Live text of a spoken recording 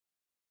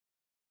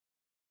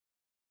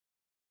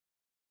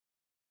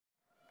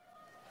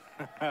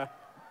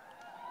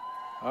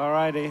All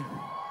righty.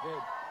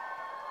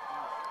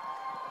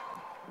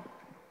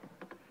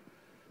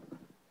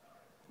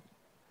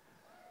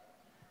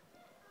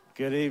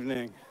 Good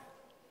evening.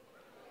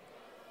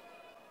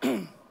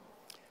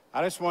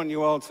 I just want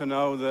you all to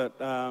know that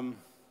I'm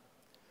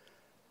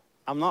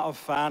not a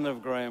fan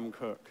of Graham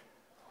Cooke.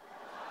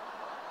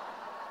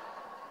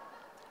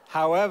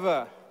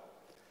 However,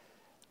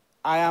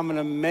 I am an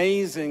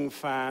amazing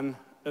fan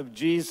of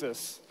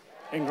Jesus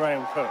in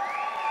Graham Cooke.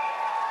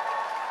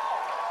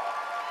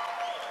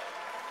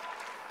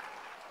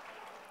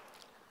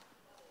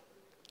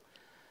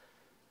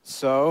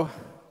 So,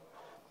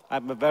 I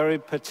have a very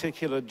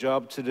particular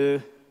job to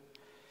do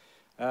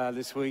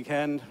this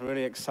weekend.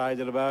 Really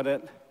excited about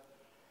it.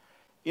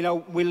 You know,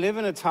 we live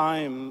in a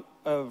time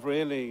of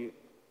really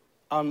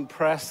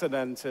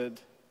unprecedented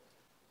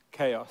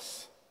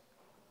chaos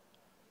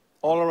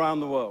all around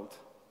the world.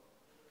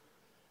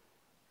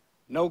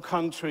 No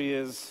country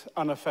is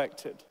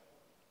unaffected.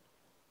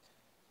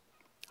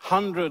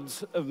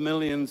 Hundreds of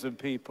millions of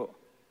people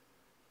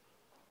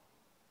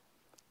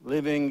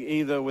living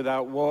either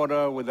without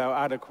water, without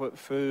adequate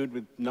food,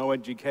 with no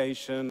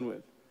education,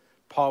 with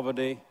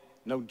poverty,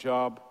 no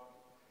job.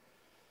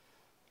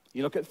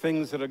 You look at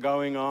things that are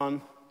going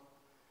on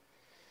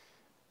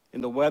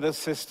in the weather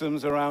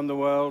systems around the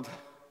world.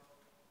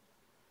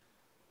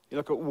 You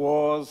look at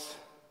wars.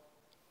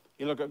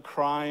 You look at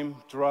crime,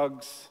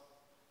 drugs,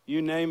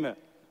 you name it.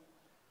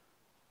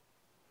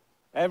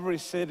 Every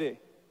city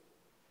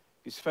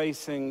is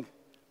facing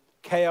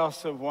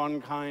chaos of one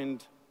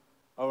kind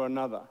or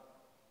another.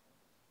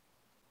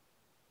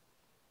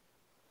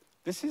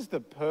 This is the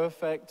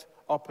perfect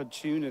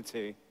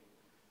opportunity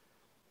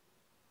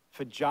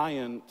for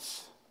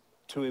giants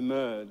to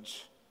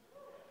emerge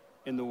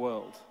in the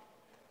world.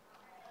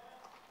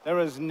 There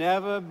has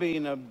never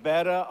been a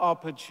better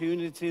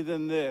opportunity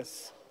than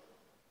this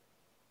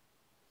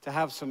to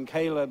have some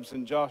Calebs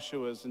and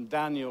Joshuas and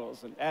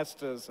Daniels and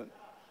Esthers and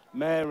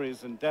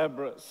Marys and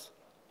Deborahs,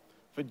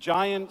 for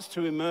giants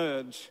to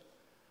emerge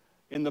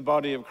in the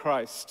body of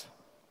Christ.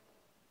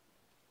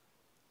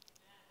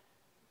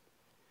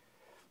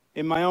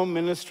 In my own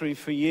ministry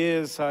for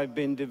years, I've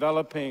been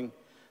developing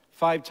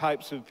 5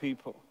 types of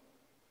people: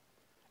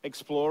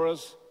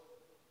 explorers,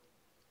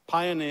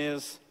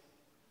 pioneers,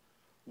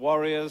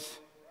 warriors,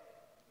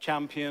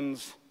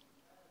 champions,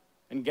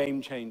 and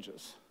game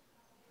changers.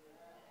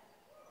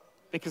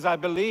 Because I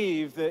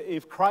believe that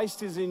if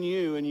Christ is in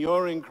you and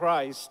you're in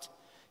Christ,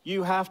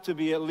 you have to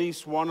be at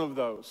least one of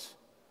those.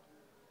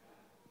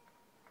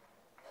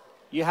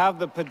 You have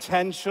the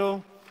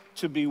potential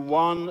to be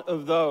one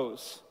of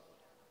those.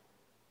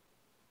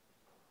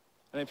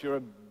 And if you're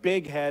a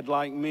big head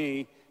like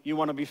me, you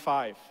want to be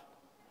 5.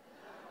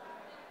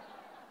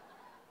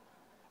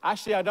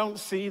 Actually, I don't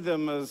see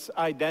them as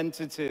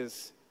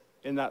identities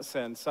in that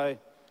sense. I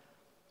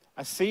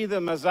see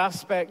them as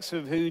aspects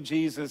of who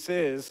Jesus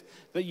is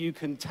that you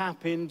can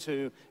tap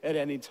into at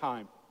any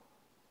time.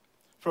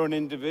 For an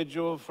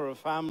individual, for a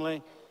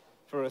family,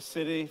 for a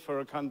city, for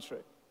a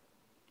country.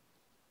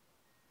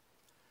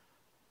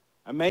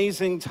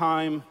 Amazing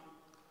time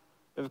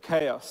of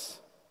chaos.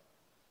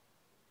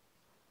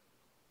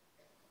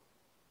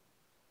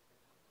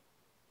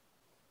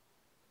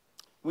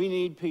 We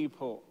need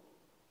people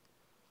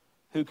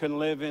who can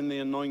live in the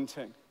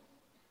anointing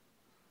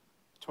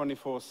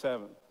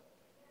 24/7.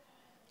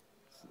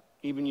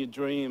 Even your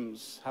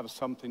dreams have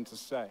something to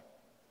say.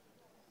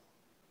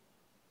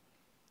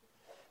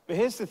 But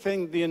here's the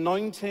thing, the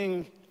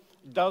anointing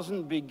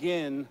doesn't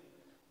begin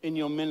in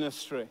your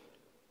ministry.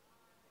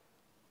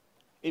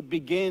 It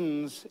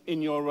begins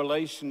in your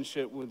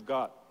relationship with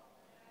God.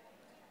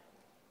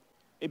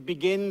 It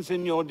begins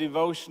in your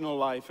devotional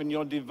life, and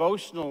your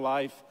devotional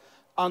life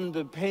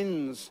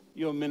underpins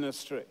your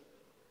ministry.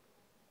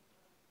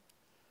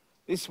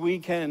 This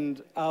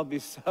weekend, I'll be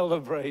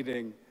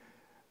celebrating.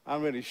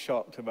 I'm really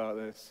shocked about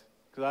this,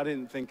 because I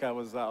didn't think I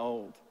was that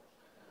old.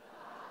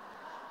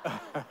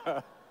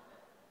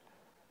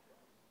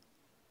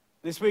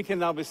 This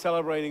weekend, I'll be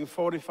celebrating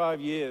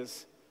 45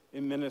 years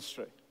in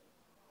ministry.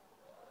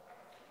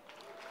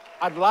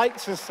 I would like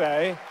to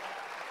say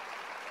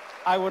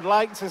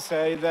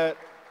that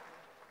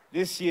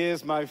this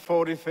year's my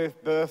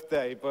 45th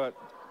birthday, but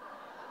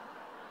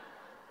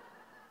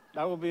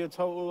that would be a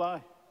total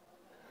lie.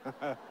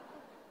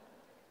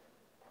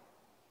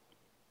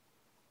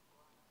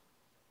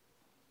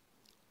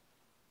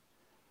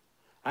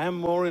 I am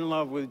more in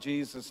love with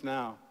Jesus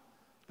now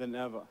than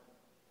ever.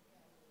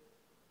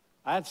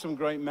 I had some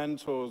great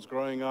mentors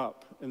growing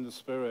up in the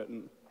Spirit,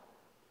 and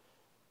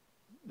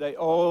they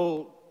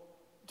all,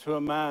 to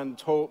a man,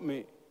 taught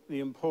me the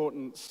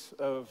importance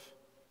of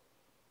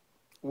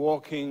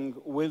walking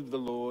with the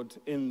Lord,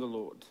 in the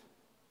Lord,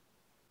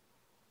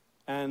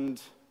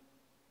 and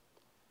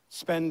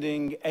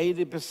spending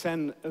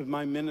 80% of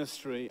my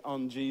ministry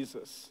on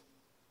Jesus,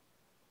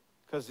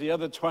 because the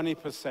other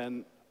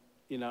 20%,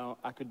 you know,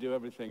 I could do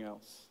everything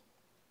else.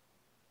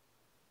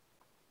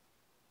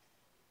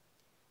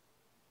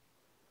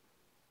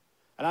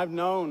 And I've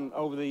known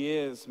over the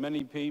years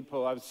many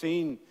people, I've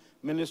seen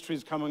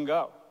ministries come and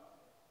go.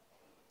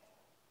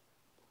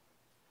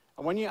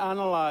 And when you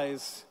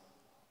analyze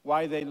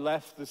why they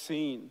left the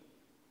scene,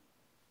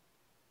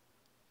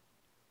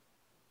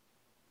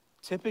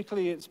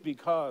 typically it's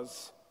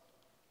because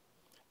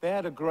they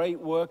had a great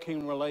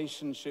working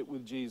relationship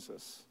with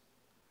Jesus,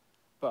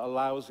 but a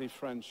lousy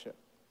friendship.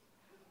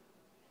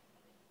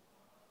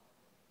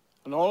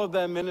 And all of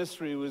their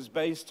ministry was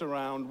based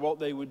around what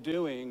they were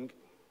doing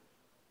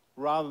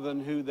rather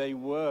than who they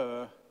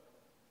were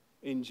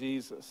in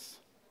Jesus.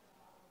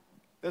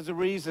 There's a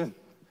reason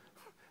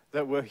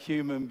that we're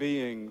human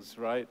beings,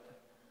 right?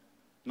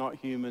 Not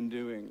human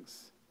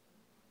doings.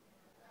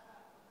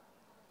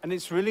 And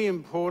it's really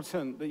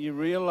important that you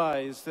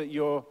realize that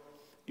your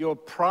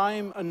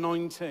prime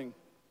anointing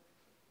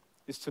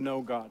is to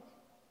know God.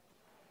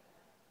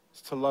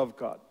 It's to love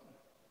God.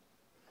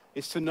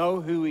 It's to know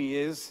who He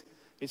is.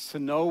 It's to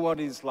know what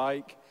He's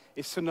like.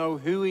 It's to know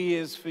who He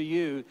is for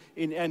you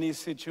in any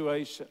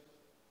situation.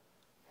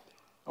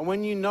 And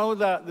when you know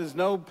that, there's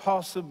no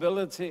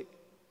possibility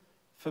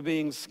for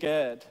being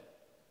scared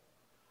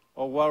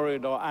or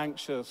worried or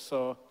anxious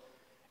or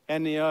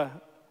any of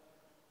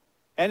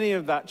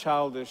that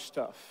childish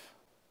stuff.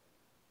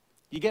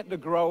 You get to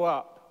grow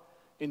up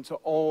into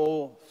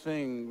all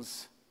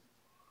things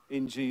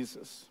in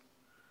Jesus.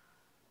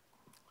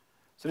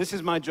 So this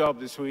is my job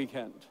this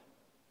weekend.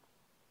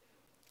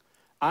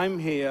 I'm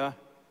here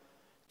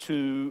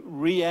to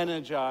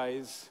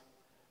re-energize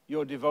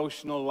your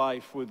devotional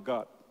life with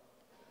God.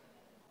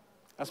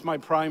 That's my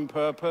prime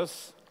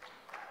purpose.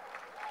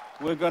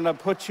 We're going to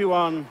put you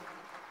on,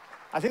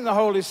 I think the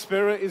Holy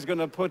Spirit is going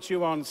to put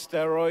you on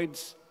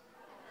steroids.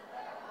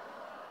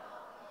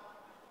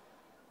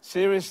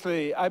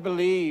 Seriously, I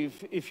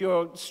believe if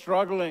you're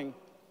struggling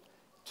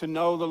to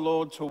know the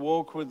Lord, to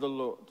walk with the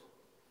Lord,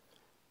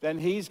 then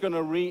He's going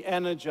to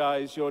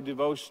re-energize your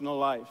devotional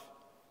life.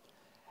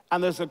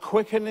 And there's a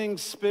quickening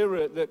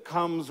spirit that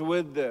comes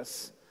with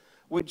this,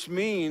 which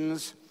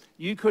means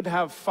you could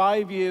have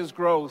 5 years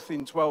growth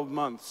in 12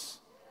 months.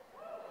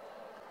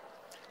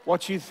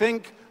 What you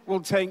think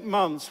will take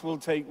months will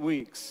take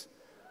weeks.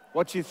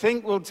 What you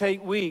think will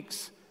take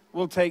weeks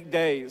will take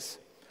days.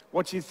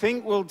 What you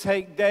think will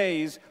take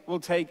days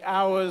will take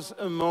hours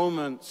and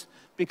moments.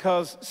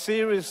 Because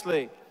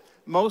seriously,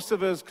 most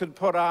of us could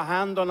put our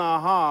hand on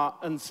our heart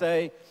and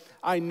say,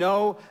 I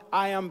know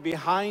I am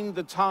behind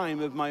the time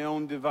of my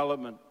own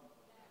development.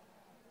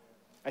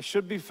 I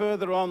should be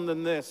further on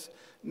than this.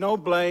 No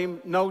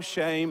blame, no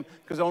shame,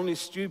 because only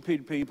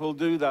stupid people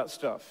do that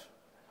stuff.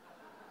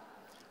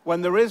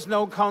 When there is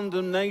no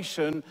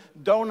condemnation,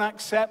 don't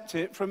accept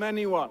it from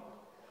anyone.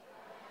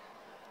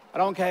 I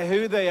don't care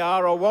who they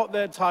are or what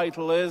their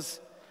title is.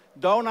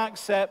 Don't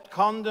accept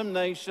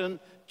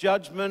condemnation,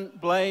 judgment,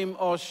 blame,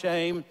 or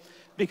shame,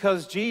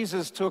 because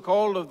Jesus took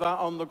all of that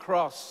on the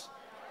cross.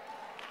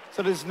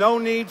 So there's no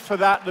need for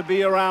that to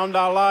be around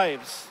our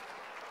lives.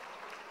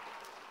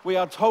 We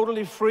are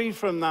totally free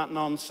from that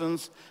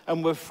nonsense,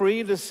 and we're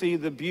free to see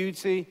the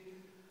beauty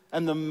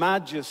and the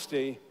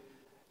majesty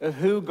of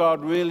who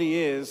God really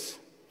is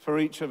for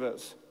each of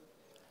us.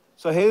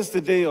 So here's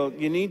the deal.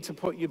 You need to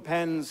put your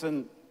pens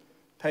and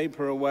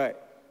paper away,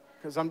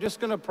 because I'm just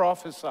going to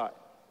prophesy.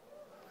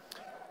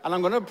 And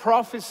I'm going to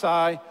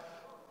prophesy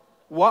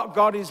what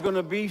God is going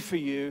to be for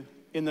you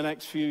in the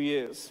next few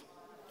years.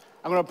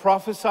 I'm going to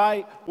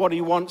prophesy what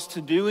He wants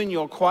to do in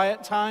your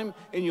quiet time,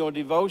 in your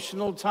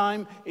devotional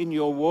time, in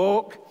your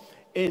walk,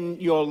 in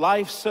your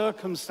life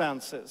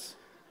circumstances.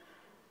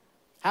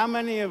 How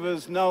many of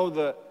us know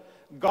that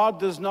God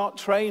does not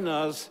train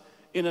us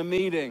in a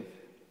meeting?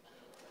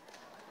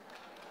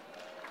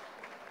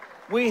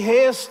 We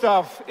hear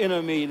stuff in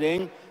a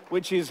meeting,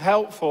 which is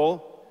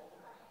helpful,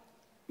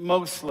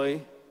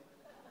 mostly.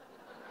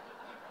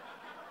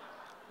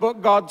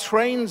 But God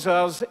trains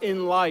us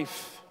in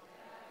life.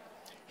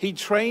 He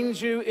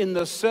trains you in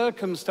the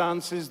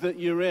circumstances that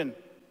you're in.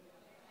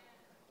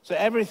 So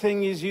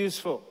everything is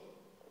useful.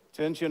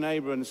 Turn to your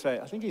neighbor and say,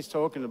 I think he's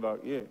talking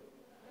about you.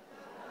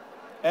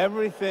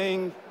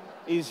 Everything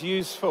is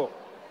useful.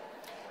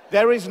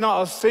 There is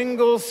not a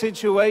single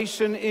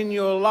situation in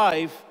your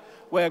life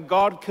where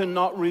God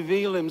cannot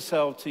reveal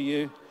Himself to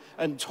you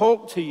and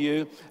talk to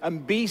you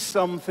and be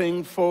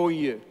something for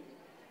you.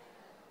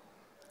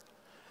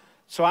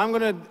 So I'm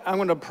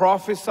going to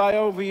prophesy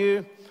over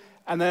you,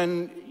 and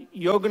then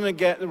you're going to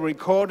get the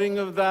recording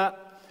of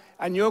that,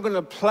 and you're going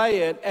to play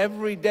it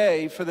every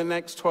day for the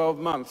next 12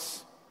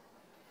 months.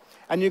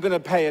 And you're going to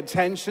pay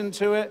attention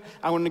to it.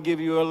 I'm going to give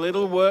you a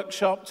little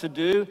workshop to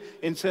do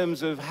in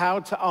terms of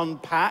how to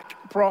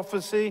unpack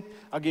prophecy.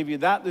 I'll give you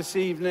that this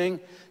evening,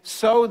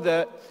 so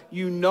that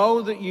you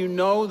know that you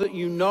know that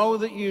you know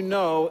that you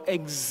know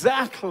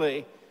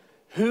exactly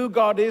who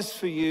God is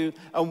for you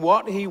and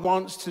what He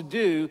wants to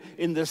do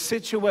in the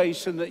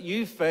situation that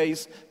you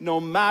face,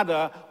 no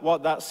matter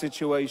what that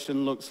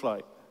situation looks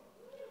like.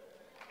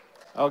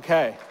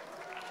 Okay.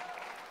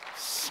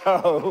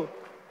 So,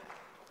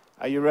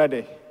 are you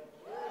ready?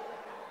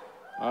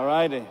 All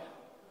righty.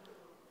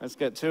 Let's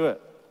get to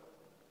it.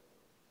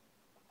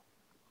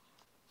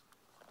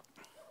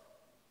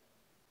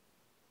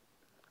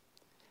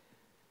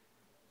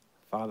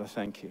 Father,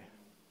 thank you.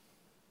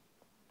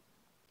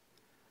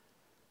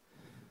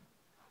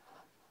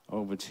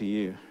 Over to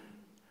you,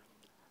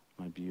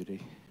 my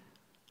beauty.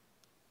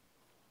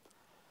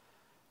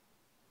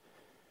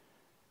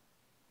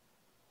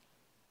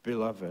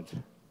 Beloved,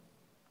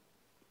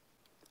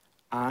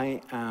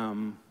 I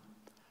am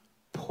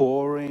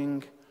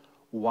pouring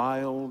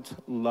wild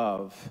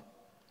love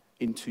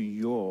into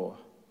your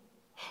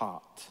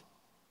heart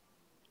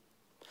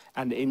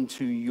and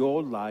into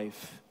your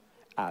life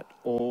at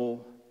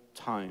all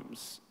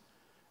times.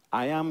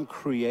 I am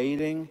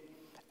creating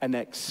an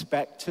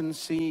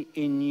expectancy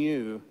in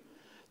you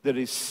that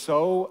is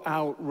so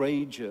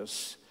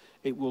outrageous,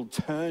 it will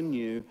turn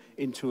you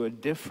into a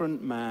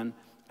different man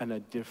and a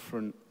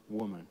different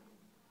woman.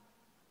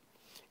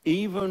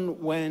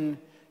 Even when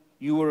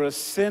you were a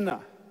sinner,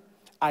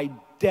 I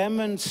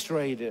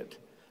demonstrated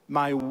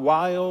my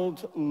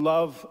wild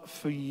love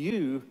for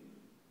you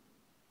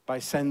by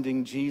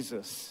sending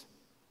Jesus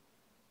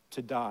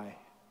to die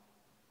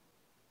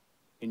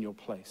in your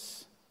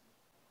place.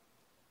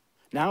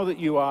 Now that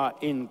you are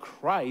in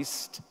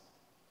Christ,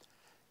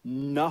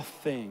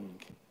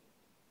 nothing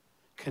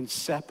can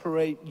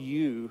separate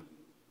you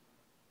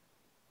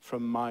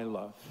from my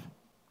love.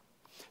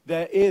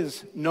 There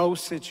is no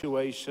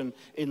situation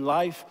in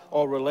life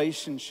or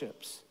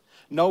relationships,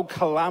 no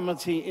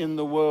calamity in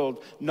the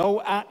world,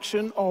 no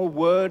action or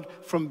word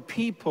from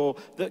people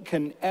that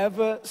can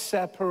ever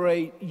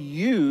separate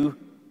you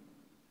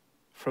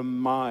from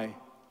my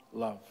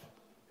love.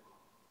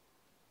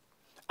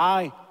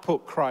 I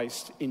put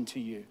Christ into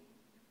you,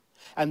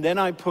 and then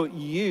I put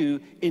you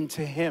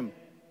into him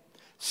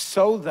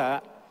so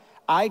that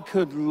I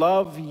could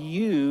love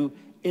you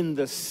in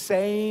the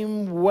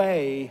same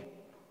way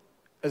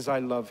as I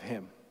love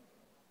him.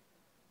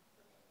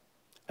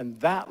 And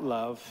that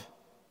love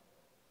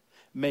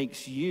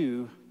makes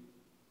you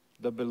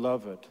the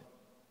beloved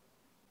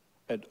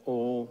at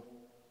all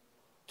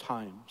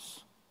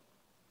times.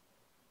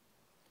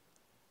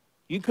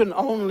 You can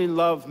only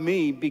love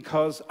me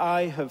because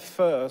I have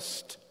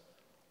first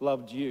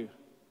loved you.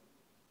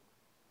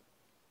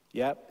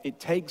 Yep, it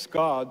takes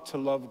God to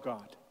love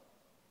God.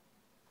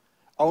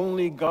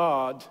 Only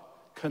God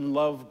can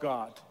love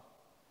God.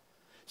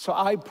 So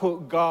I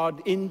put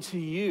God into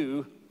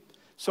you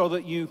so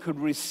that you could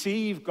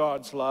receive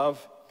God's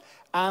love,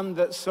 and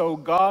that so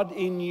God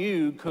in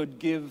you could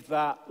give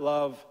that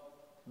love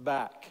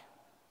back.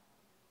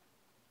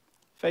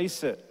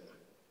 Face it,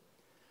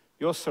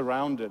 you're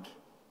surrounded.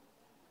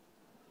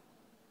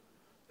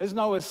 There's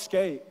no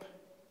escape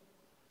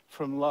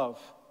from love,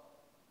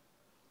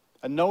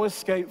 and no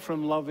escape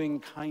from loving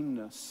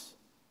kindness.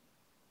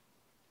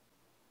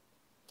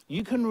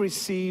 You can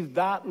receive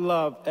that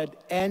love at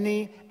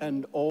any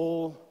and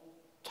all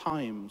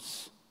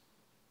times.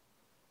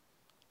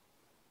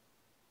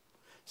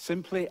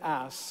 Simply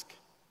ask,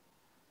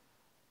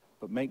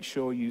 but make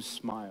sure you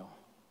smile.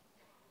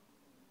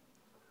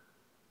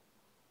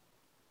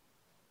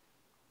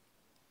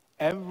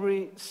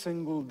 Every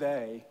single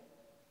day,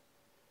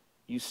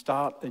 you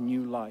start a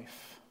new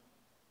life.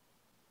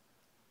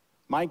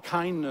 My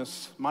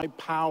kindness, my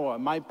power,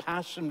 my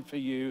passion for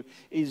you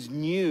is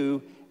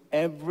new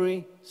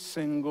every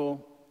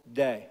single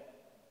day.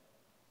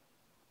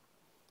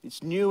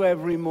 It's new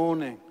every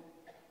morning.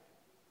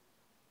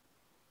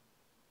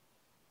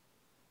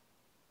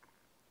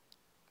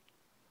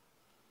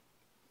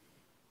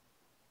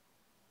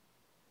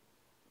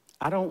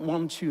 I don't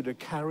want you to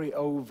carry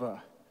over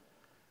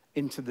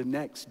into the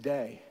next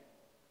day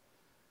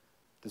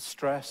the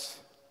stress,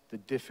 the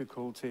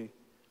difficulty,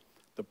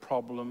 the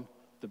problem,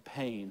 the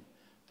pain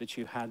that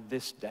you had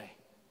this day.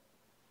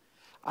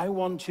 I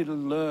want you to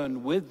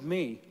learn with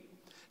me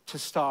to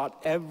start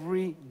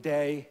every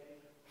day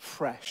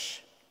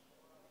fresh.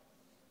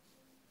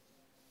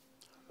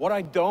 What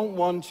I don't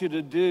want you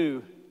to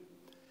do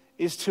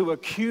is to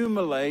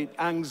accumulate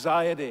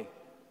anxiety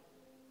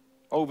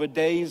over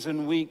days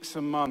and weeks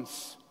and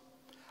months.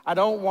 I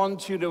don't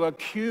want you to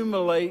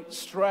accumulate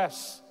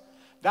stress.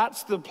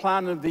 That's the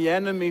plan of the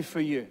enemy for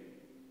you.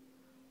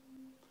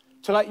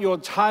 To let your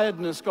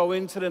tiredness go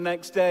into the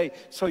next day,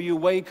 so you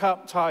wake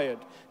up tired,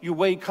 you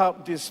wake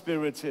up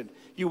dispirited,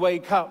 you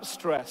wake up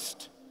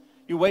stressed,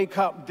 you wake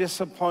up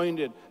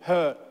disappointed,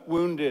 hurt,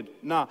 wounded.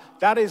 No,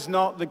 that is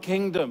not the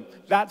kingdom.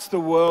 That's the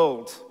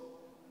world.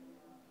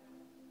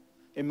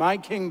 In my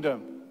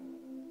kingdom,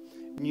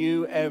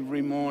 new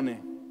every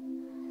morning.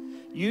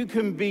 You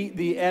can beat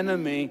the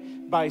enemy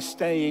by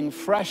staying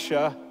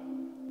fresher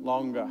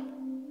longer.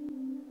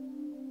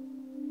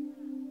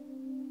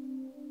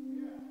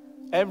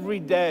 Every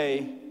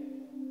day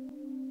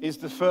is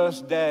the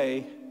first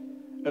day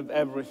of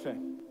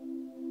everything.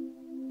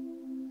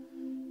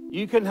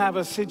 You can have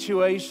a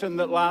situation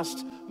that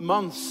lasts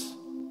months,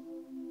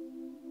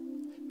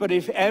 but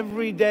if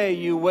every day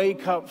you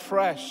wake up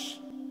fresh,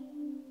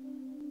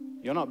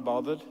 you're not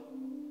bothered.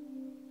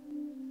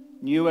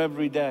 New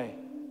every day.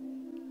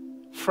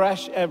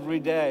 Fresh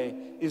every day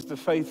is the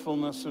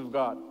faithfulness of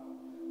God.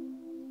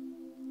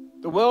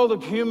 The world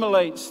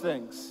accumulates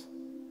things.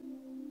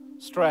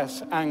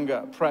 stress,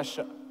 anger,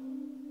 pressure.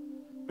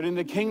 But in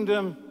the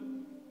kingdom,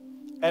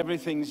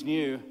 everything's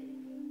new,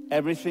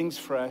 everything's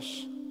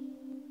fresh,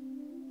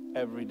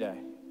 every day.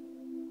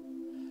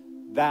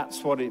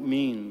 That's what it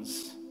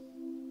means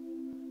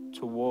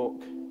to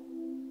walk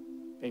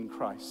in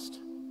Christ.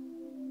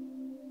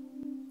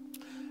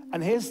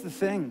 And here's the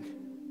thing.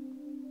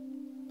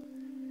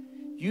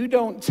 You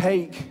don't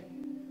take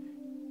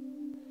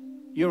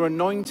your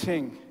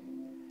anointing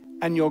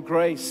and your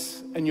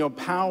grace and your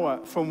power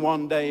from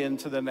one day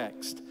into the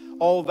next.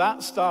 All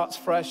that starts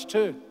fresh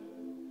too.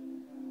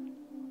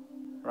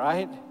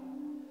 Right?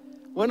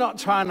 We're not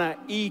trying to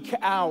eke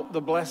out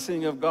the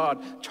blessing of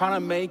God, trying to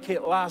make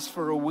it last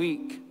for a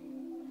week.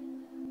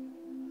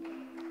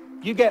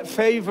 You get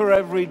favor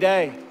every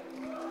day.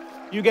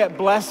 You get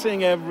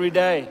blessing every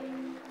day.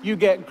 You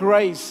get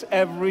grace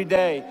every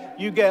day.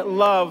 You get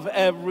love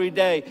every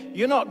day.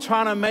 You're not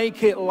trying to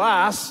make it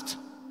last.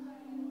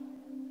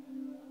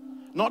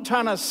 Not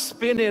trying to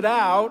spin it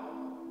out.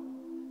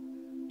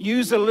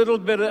 Use a little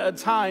bit at a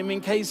time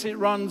in case it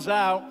runs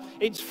out.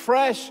 It's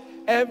fresh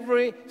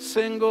every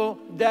single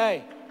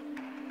day.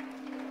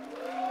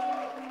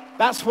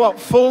 That's what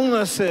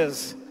fullness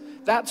is.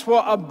 That's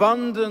what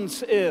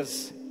abundance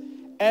is.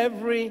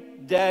 Every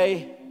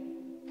day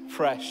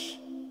fresh.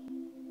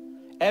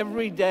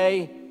 Every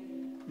day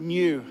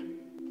new.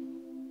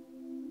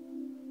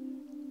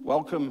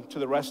 Welcome to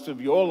the rest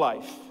of your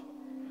life.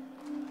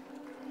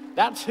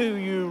 That's who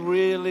you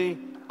really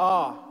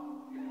are.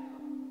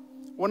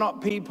 We're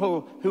not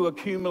people who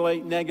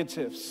accumulate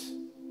negatives.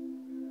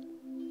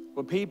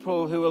 We're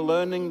people who are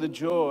learning the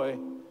joy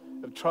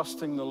of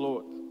trusting the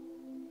Lord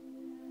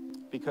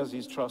because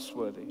He's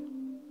trustworthy.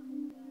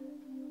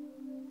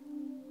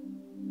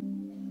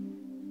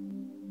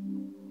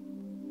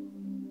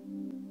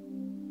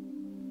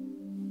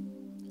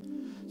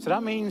 So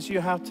that means you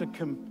have to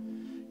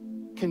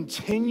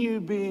continue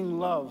being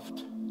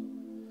loved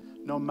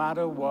no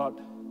matter what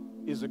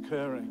is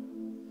occurring.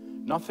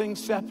 Nothing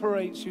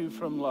separates you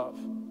from love.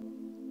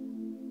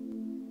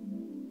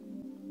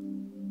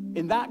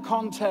 In that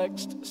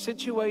context,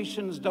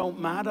 situations don't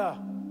matter.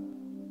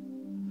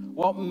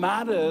 What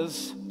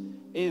matters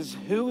is,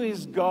 who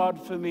is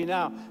God for me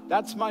now?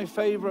 That's my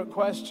favorite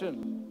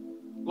question.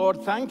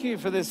 Lord, thank you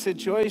for this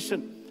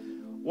situation.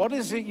 What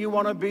is it you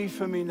want to be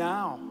for me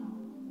now?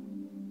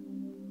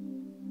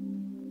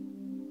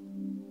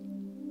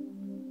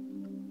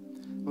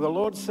 The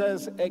Lord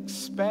says,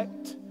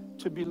 expect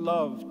to be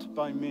loved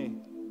by me.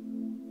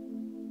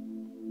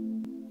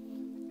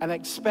 And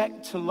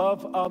expect to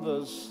love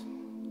others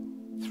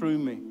through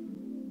me.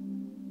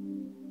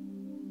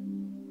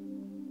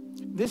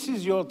 This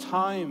is your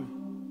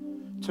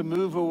time to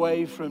move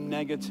away from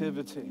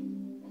negativity,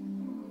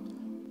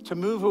 to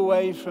move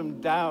away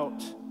from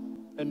doubt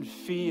and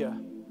fear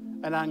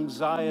and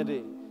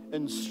anxiety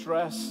and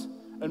stress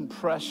and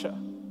pressure,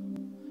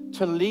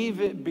 to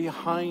leave it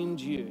behind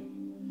you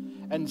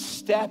and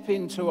step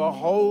into a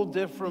whole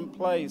different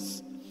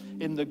place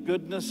in the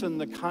goodness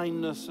and the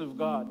kindness of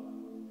God.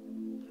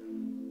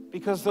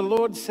 Because the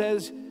Lord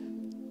says,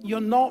 you're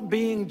not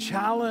being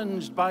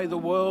challenged by the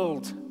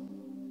world.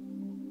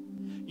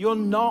 You're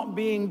not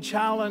being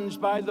challenged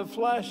by the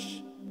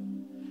flesh.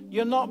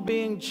 You're not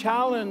being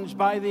challenged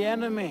by the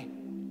enemy.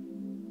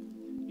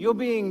 You're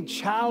being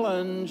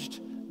challenged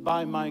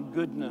by my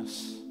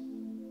goodness.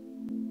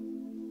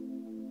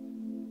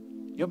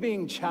 You're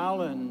being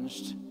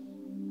challenged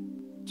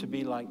to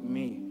be like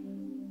me.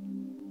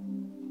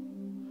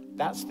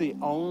 That's the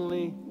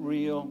only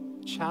real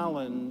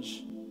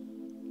challenge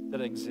that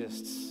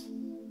exists.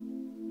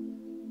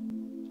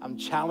 I'm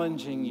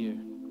challenging you.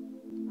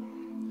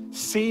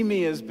 See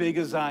me as big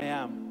as I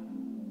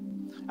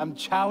am. I'm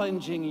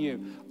challenging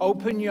you.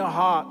 Open your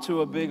heart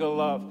to a bigger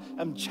love.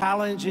 I'm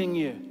challenging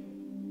you.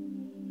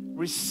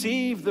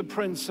 Receive the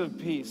Prince of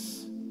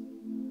Peace.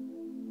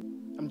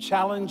 I'm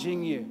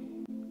challenging you.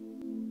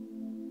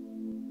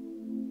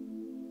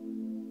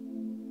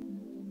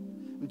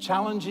 I'm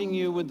challenging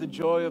you with the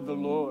joy of the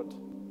Lord.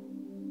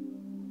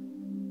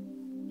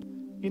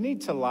 You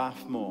need to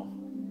laugh more.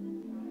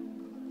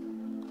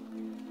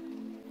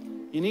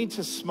 You need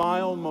to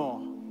smile more.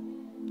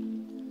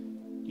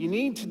 You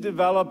need to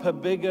develop a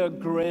bigger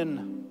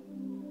grin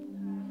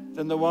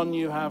than the one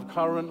you have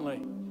currently.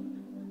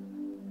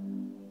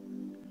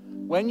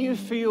 When you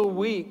feel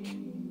weak,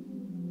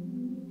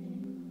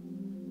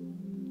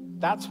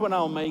 that's when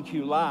I'll make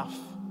you laugh.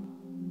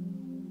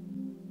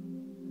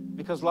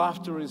 Because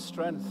laughter is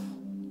strength.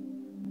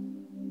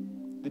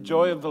 The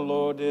joy of the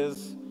Lord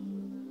is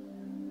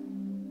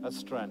a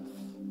strength.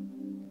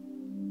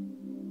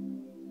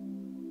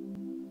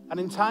 And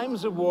in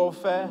times of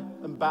warfare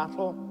and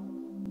battle,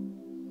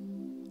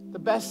 the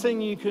best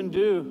thing you can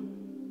do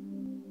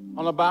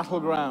on a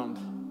battleground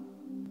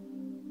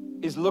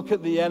is look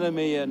at the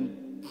enemy and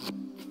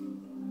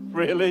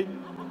really?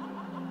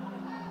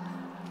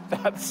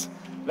 That's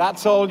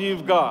all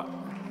you've got?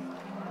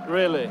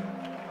 Really?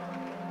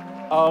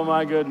 Oh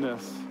my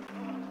goodness.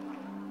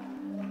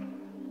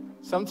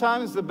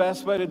 Sometimes the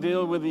best way to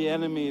deal with the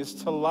enemy is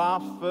to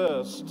laugh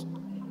first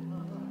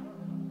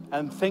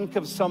and think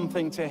of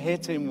something to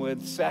hit him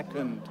with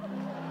second.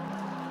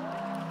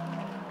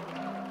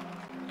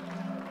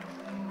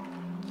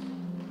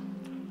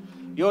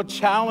 Your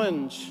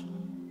challenge,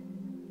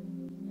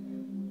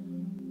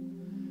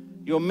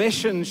 your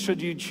mission, should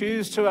you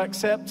choose to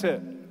accept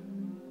it,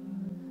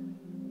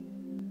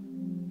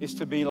 is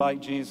to be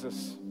like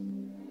Jesus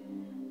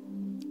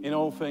in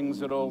all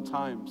things at all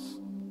times.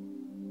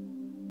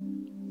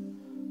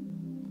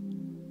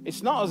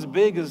 It's not as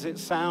big as it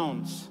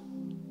sounds,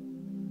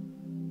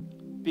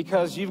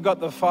 because you've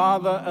got the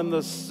Father and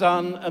the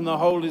Son and the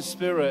Holy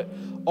Spirit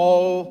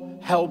all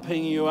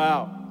helping you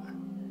out.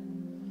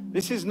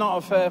 This is not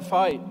a fair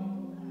fight.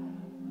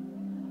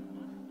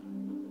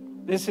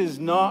 This is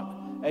not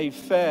a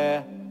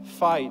fair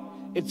fight.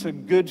 It's a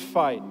good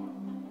fight.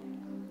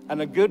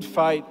 And a good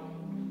fight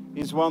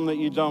is one that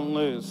you don't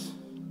lose,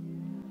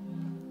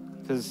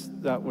 because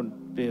that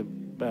would be a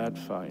bad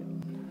fight.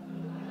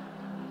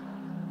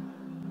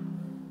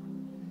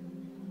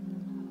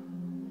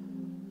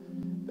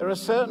 There are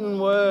certain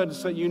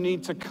words that you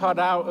need to cut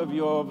out of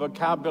your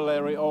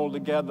vocabulary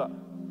altogether.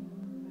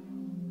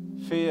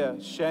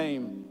 Fear,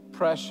 shame,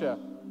 pressure,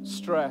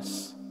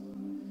 stress.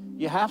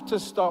 You have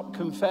to stop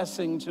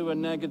confessing to a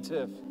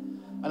negative.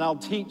 And I'll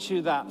teach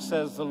you that,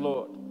 says the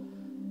Lord.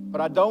 But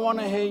I don't want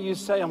to hear you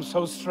say, I'm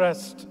so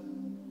stressed.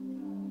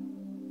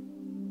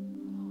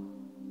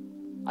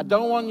 I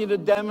don't want you to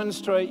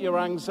demonstrate your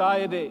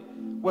anxiety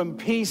when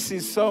peace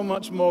is so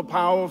much more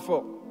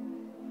powerful.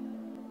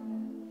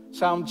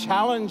 So I'm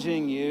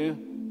challenging you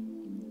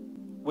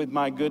with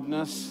my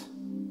goodness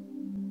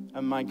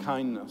and my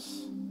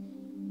kindness.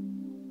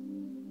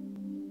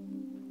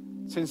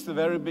 Since the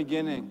very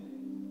beginning,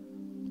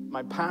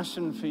 my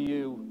passion for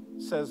you,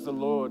 says the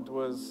Lord,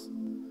 was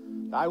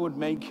that I would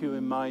make you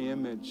in my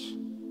image,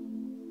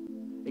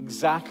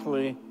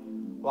 exactly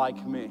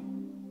like me.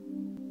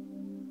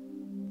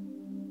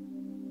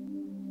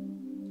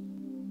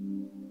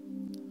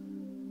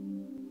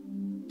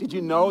 Did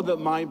you know that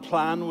my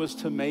plan was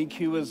to make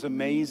you as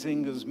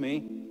amazing as me?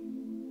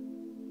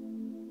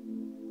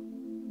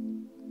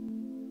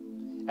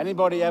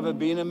 Anybody ever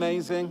been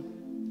amazing?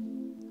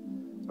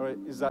 Or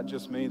is that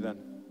just me then?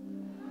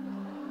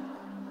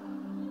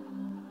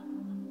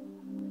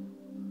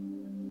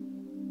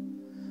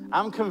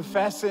 I'm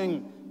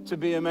confessing to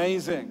be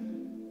amazing,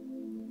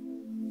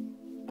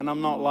 and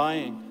I'm not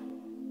lying.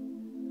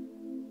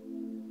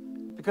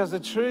 Because the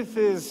truth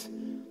is,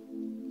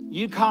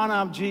 you can't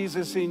have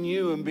Jesus in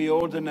you and be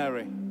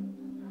ordinary.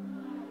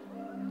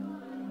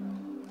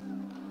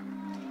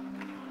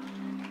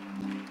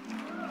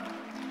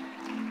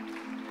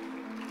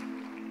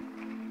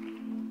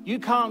 You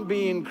can't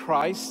be in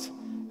Christ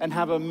and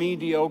have a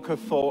mediocre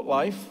thought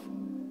life.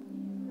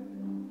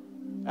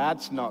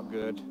 That's not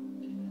good.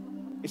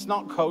 It's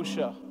not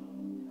kosher.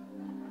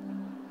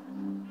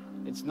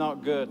 It's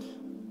not good.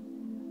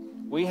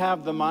 We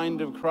have the mind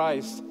of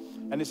Christ,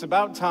 and it's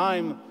about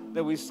time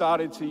that we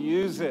started to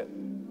use it.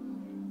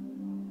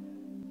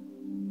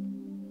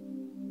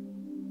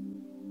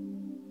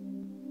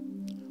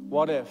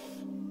 What if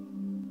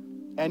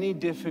any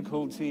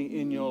difficulty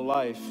in your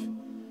life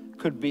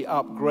could be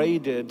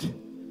upgraded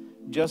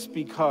just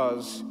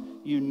because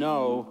you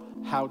know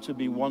how to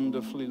be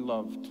wonderfully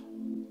loved?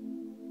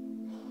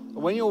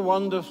 When you're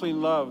wonderfully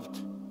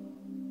loved,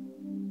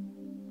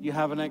 you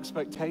have an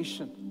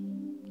expectation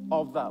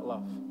of that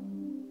love.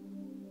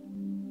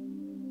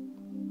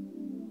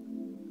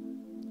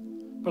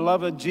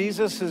 Beloved,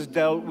 Jesus has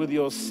dealt with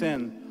your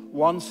sin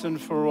once and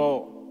for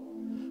all.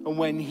 And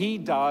when he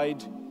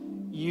died,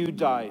 you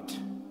died.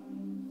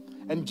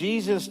 And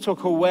Jesus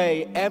took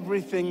away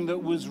everything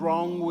that was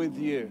wrong with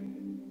you.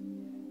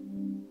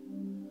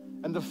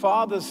 And the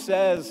Father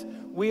says,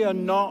 we are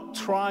not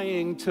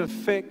trying to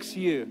fix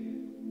you.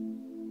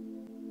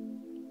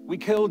 We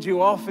killed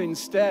you off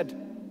instead.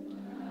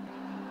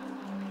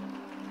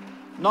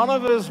 None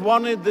of us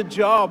wanted the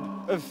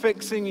job of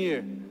fixing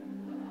you.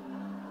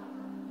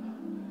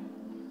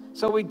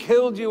 So we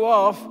killed you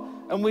off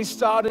and we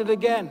started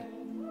again.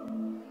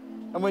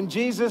 And when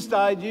Jesus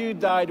died, you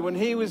died. When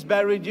he was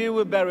buried, you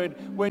were buried.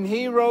 When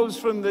he rose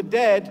from the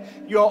dead,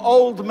 your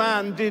old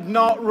man did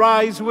not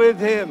rise with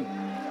him.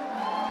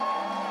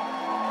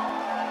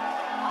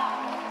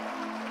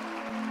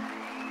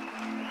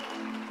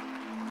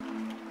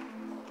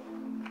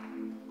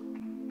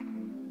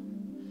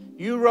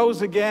 You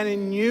rose again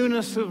in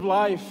newness of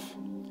life.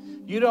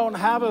 You don't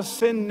have a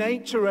sin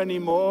nature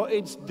anymore.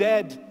 It's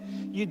dead.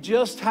 You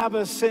just have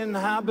a sin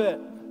habit.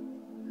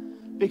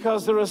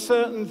 Because there are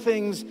certain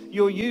things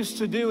you're used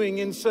to doing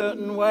in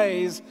certain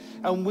ways,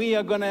 and we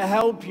are going to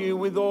help you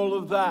with all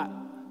of that.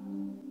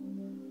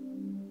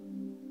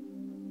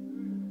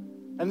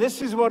 And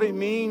this is what it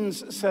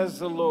means, says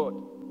the Lord.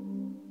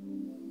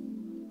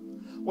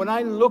 When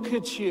I look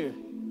at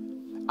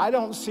you, I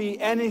don't see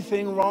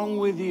anything wrong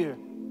with you.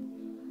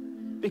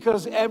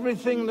 Because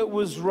everything that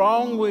was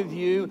wrong with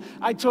you,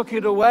 I took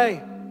it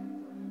away.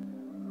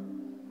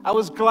 I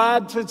was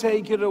glad to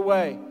take it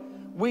away.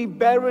 We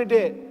buried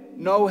it.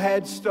 No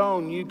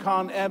headstone. You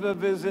can't ever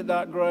visit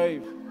that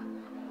grave.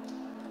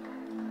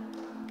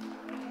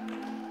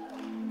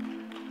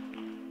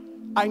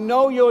 I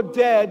know you're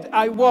dead.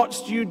 I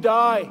watched you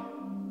die.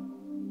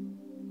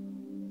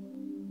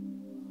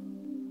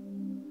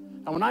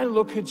 And when I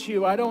look at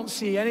you, I don't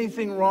see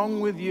anything wrong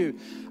with you.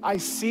 I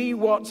see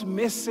what's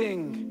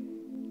missing.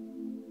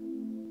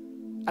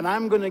 And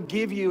I'm going to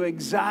give you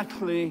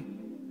exactly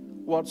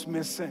what's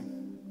missing.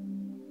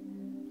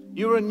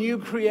 You're a new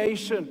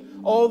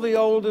creation. All the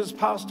old has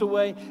passed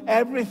away.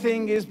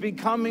 Everything is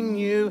becoming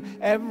new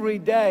every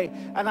day.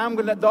 And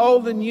all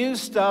the new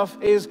stuff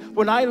is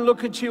when I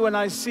look at you and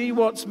I see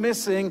what's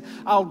missing,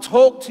 I'll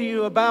talk to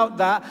you about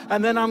that,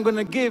 and then I'm going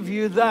to give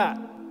you that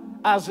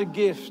as a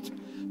gift.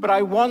 But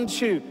I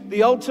want you,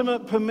 the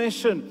ultimate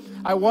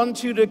permission, I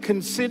want you to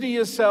consider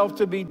yourself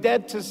to be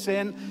dead to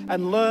sin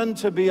and learn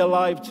to be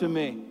alive to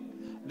me.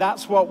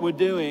 That's what we're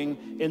doing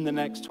in the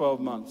next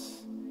 12 months.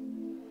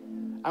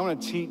 I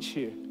want to teach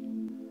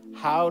you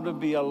how to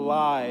be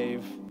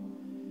alive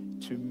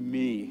to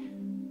me.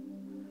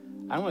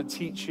 I want to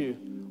teach you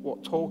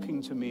what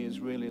talking to me is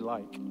really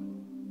like.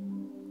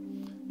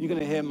 You're going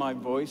to hear my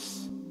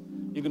voice.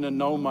 You're going to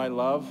know my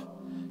love.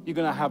 You're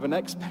going to have an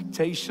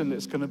expectation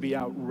that's going to be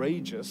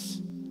outrageous.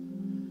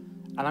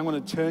 And I'm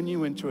going to turn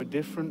you into a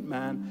different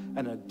man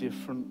and a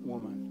different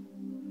woman.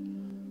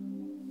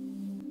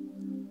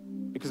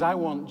 Because I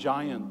want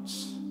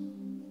giants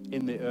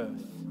in the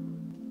earth.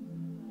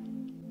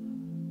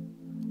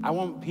 I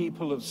want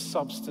people of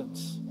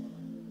substance.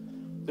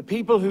 The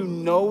people who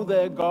know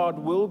their God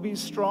will be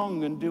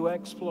strong and do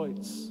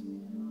exploits.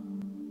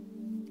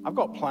 I've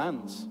got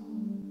plans.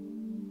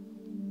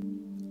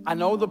 I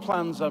know the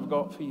plans I've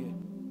got for you.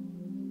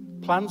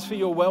 Plans for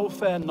your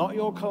welfare, not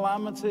your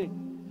calamity,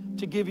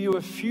 to give you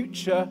a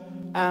future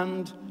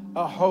and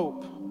a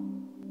hope.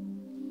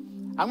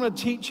 I'm going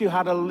to teach you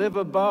how to live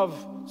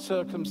above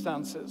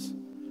circumstances.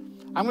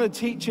 I'm going to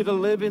teach you to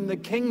live in the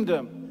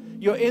kingdom.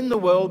 You're in the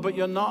world, but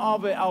you're not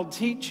of it. I'll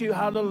teach you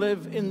how to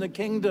live in the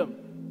kingdom.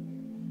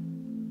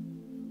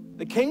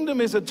 The kingdom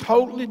is a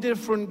totally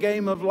different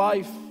game of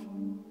life.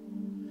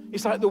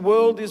 It's like the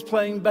world is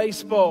playing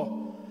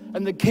baseball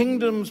and the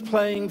kingdom's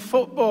playing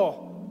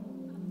football.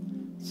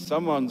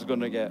 Someone's going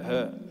to get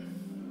hurt.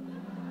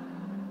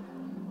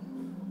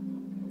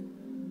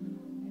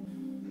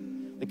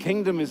 The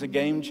kingdom is a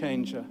game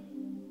changer.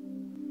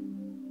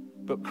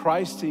 But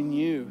Christ in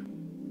you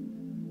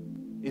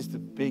is the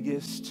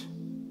biggest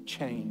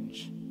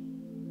change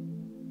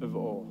of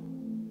all.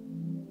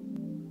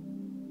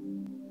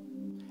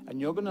 And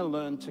you're going to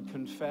learn to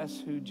confess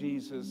who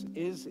Jesus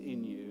is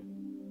in you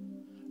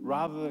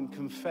rather than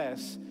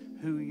confess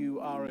who you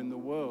are in the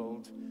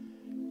world.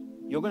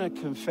 You're going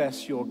to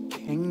confess your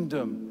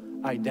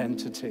kingdom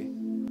identity,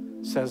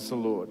 says the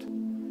Lord.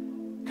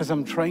 Because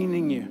I'm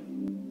training you.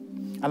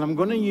 And I'm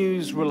going to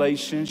use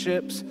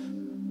relationships,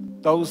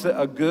 those that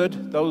are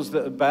good, those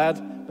that are bad,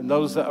 and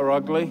those that are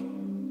ugly.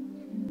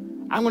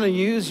 I'm going to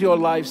use your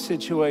life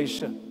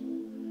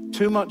situation.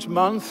 Too much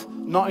month,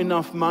 not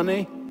enough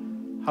money.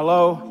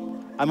 Hello,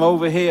 I'm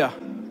over here.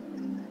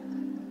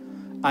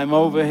 I'm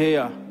over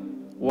here.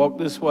 Walk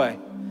this way.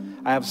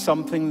 I have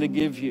something to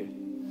give you.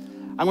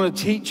 I'm going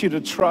to teach you to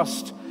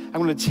trust.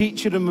 I'm going to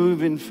teach you to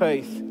move in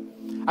faith.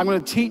 I'm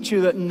going to teach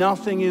you that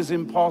nothing is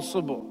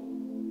impossible.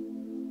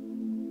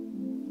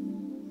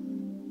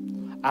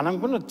 And I'm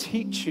going to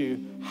teach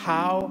you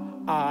how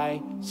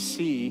I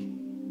see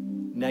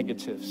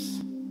negatives.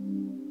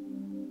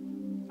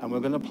 And we're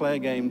going to play a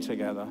game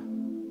together.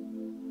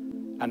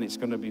 And it's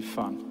going to be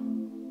fun.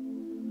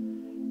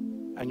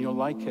 And you'll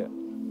like it.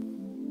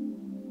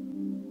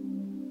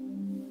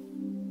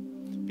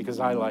 Because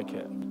I like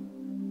it.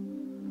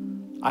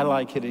 I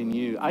like it in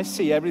you. I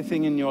see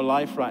everything in your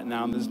life right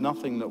now, and there's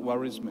nothing that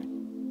worries me.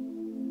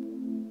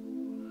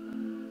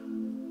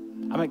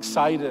 I'm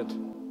excited.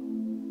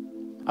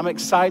 I'm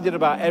excited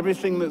about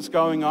everything that's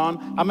going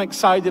on. I'm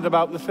excited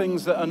about the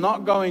things that are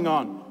not going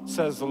on,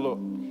 says the Lord.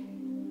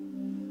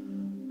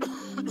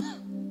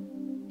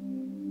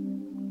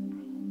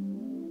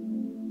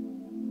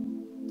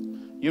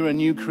 You're a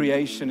new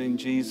creation in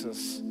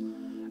Jesus,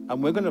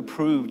 and we're going to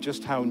prove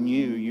just how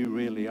new you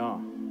really are.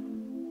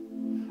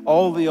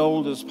 All the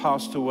old has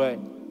passed away,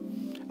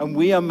 and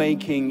we are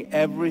making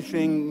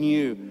everything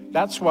new.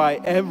 That's why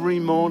every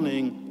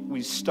morning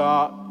we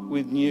start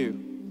with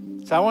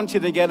new. So I want you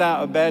to get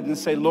out of bed and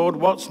say, Lord,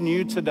 what's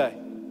new today?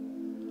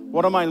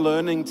 What am I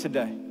learning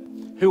today?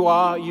 Who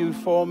are you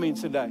for me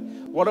today?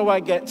 What do I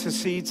get to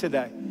see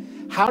today?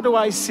 How do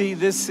I see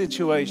this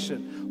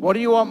situation? What do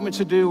you want me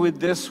to do with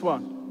this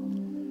one?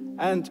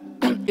 And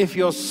if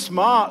you're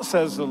smart,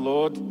 says the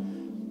Lord,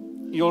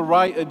 you'll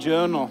write a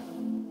journal.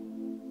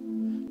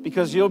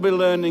 Because you'll be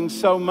learning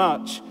so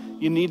much,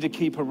 you need to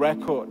keep a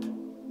record.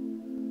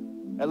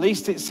 At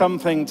least it's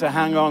something to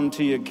hang on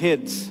to your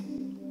kids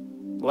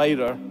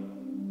later.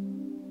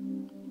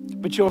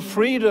 But your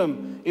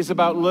freedom is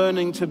about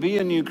learning to be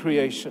a new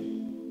creation.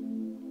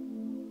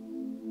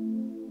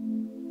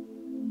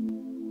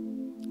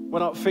 We're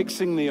not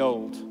fixing the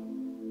old.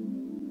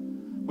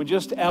 We're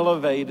just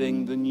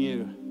elevating the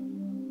new.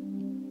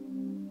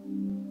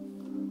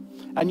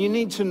 And you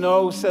need to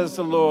know, says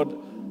the Lord,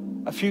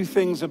 a few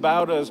things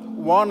about us.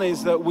 One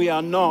is that we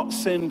are not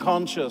sin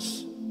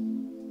conscious.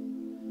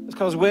 It's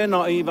because we're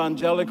not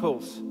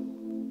evangelicals.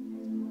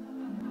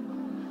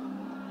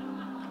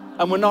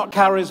 And we're not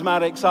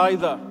charismatics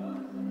either.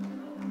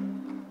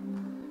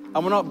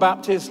 And we're not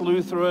Baptists,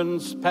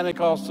 Lutherans,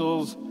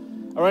 Pentecostals,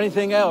 or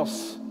anything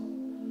else.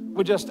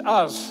 We're just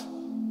us.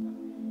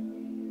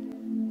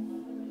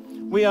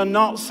 We are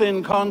not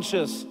sin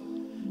conscious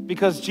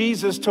because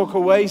Jesus took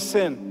away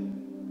sin.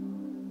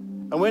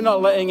 And we're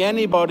not letting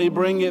anybody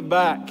bring it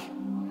back.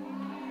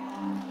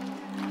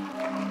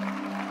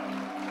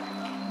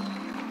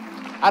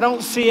 I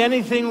don't see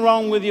anything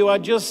wrong with you. I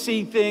just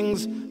see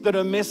things that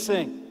are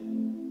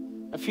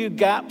missing. A few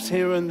gaps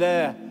here and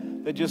there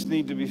that just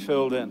need to be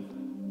filled in.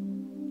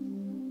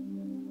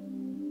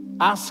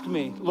 Ask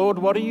me, Lord,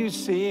 what are you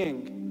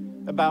seeing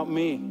about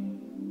me?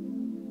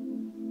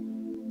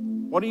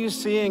 What are you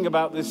seeing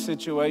about this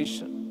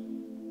situation?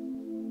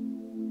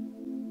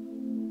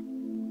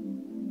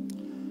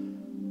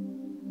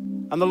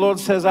 And the Lord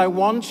says, I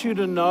want you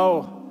to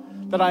know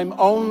that I'm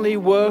only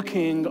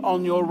working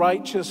on your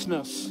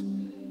righteousness.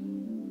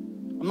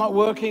 I'm not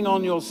working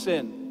on your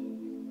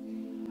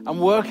sin. I'm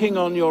working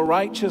on your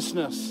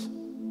righteousness.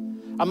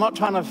 I'm not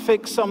trying to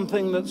fix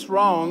something that's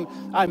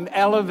wrong. I'm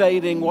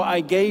elevating what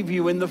I gave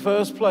you in the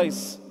first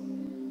place.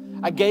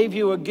 I gave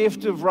you a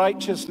gift of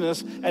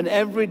righteousness, and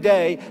every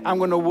day I'm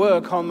going to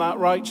work on that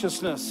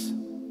righteousness.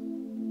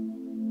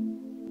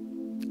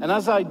 And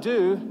as I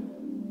do,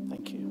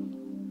 thank you.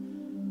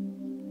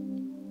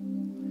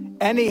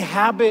 Any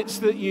habits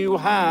that you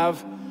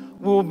have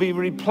will be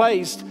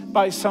replaced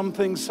by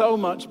something so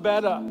much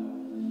better.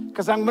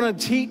 Because I'm going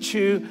to teach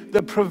you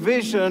the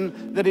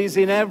provision that is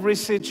in every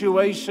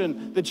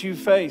situation that you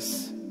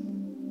face.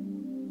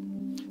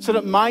 So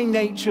that my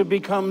nature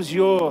becomes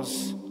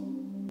yours.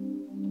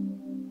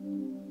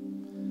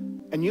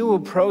 And you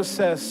will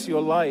process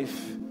your life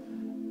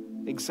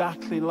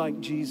exactly like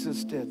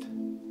Jesus did.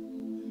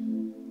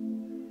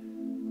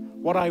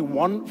 What I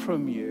want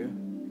from you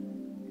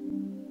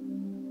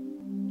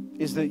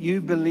is that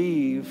you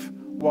believe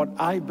what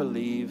I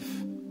believe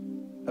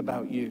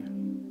about you.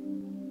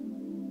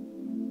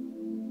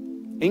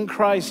 In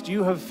Christ,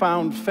 you have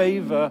found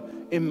favor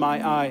in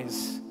my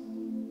eyes.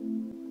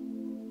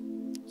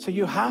 So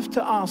you have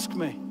to ask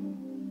me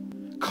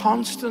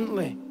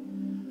constantly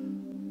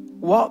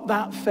what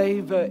that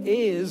favor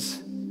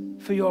is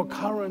for your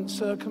current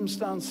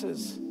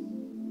circumstances.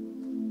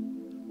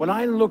 When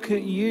I look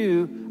at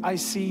you, I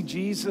see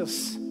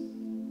Jesus.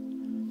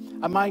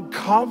 And my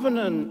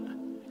covenant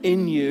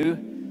in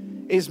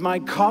you is my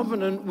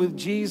covenant with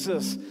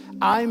Jesus.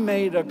 I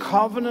made a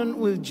covenant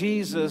with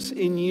Jesus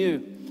in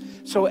you.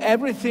 So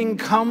everything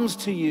comes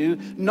to you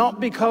not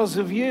because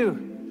of you,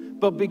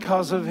 but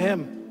because of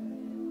him.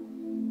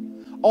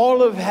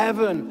 All of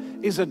heaven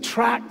is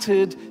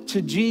attracted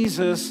to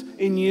Jesus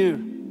in you.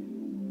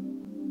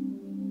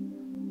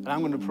 And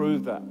I'm going to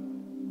prove that.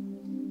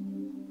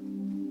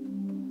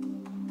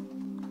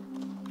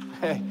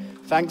 Hey,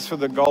 thanks for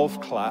the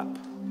golf clap.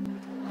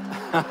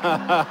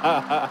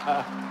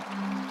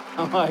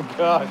 Oh my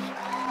gosh.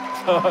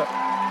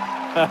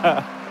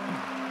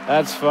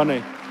 That's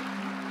funny.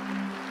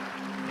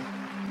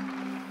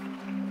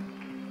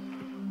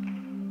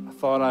 I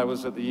thought I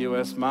was at the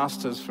US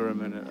Masters for a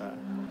minute there.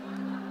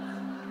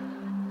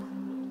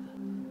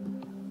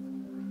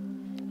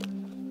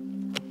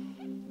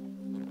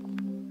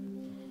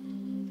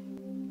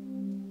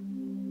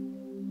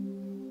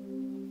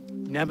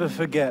 Never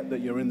forget that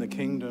you're in the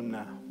kingdom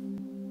now.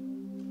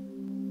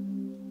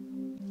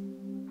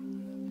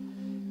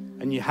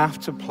 And you have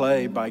to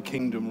play by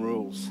kingdom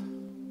rules.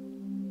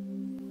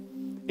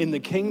 In the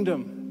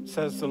kingdom,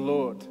 says the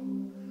Lord,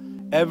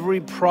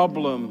 every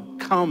problem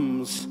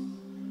comes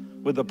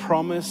with a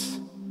promise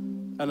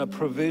and a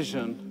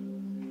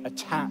provision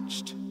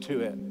attached to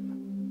it.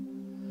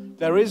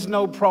 There is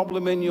no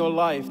problem in your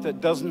life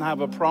that doesn't have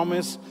a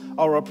promise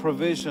or a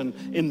provision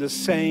in the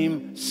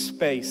same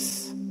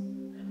space.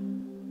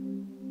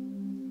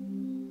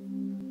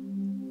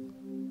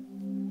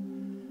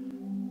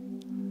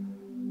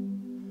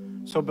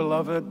 So,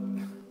 beloved,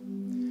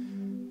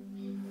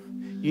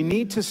 you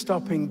need to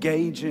stop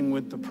engaging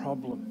with the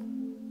problem.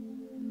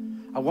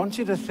 I want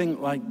you to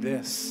think like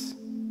this.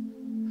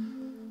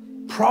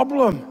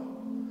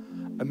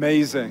 Problem.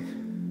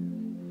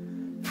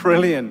 Amazing.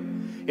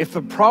 Brilliant. If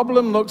the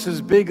problem looks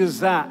as big as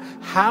that,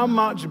 how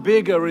much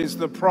bigger is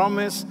the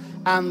promise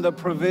and the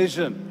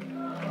provision?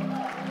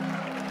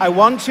 I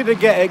want you to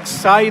get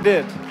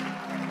excited.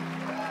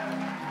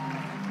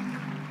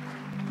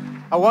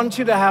 I want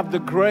you to have the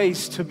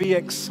grace to be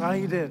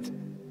excited.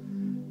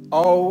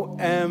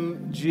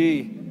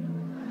 OMG.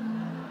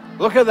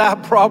 Look at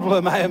that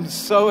problem. I am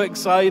so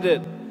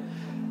excited.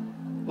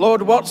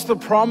 Lord, what's the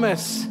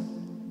promise?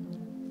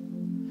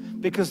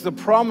 Because the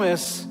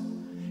promise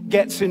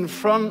gets in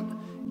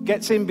front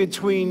gets in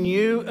between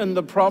you and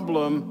the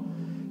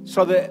problem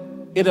so that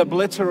it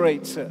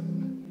obliterates it.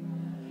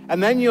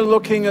 And then you're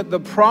looking at the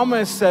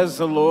promise, says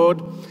the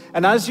Lord,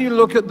 and as you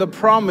look at the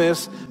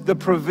promise, the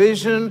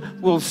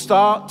provision will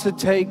start to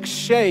take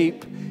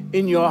shape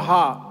in your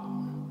heart.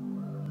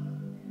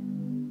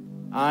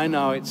 I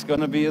know it's going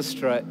to be a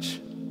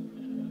stretch.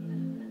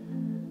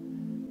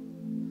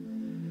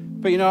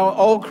 But you know,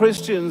 all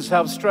Christians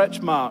have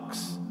stretch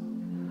marks,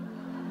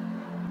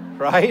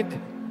 right?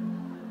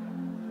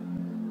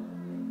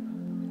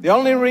 The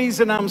only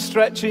reason I'm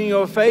stretching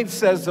your faith,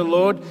 says the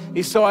Lord,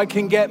 is so I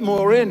can get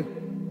more in.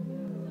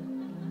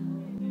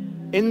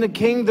 In the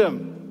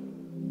kingdom,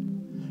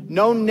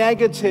 no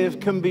negative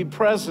can be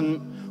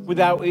present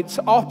without its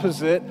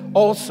opposite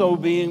also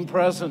being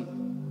present.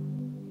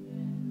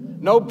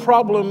 No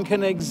problem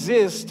can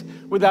exist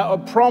without a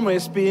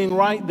promise being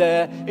right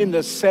there in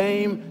the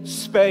same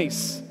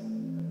space.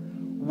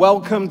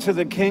 Welcome to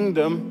the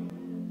kingdom.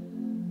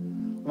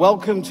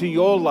 Welcome to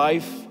your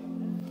life.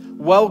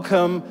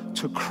 Welcome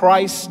to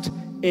Christ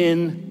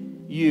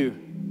in you.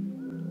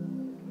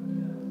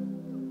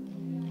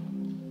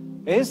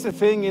 Here's the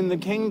thing in the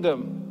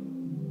kingdom.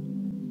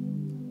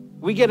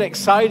 We get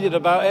excited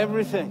about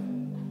everything.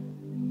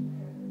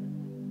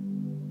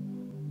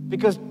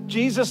 Because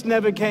Jesus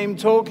never came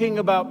talking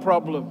about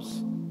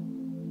problems.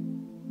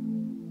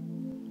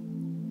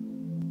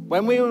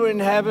 When we were in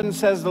heaven,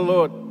 says the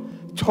Lord,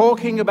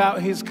 talking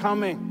about his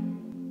coming,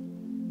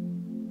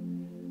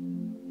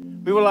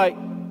 we were like,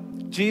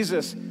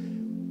 Jesus,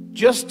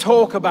 just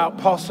talk about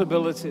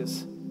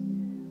possibilities.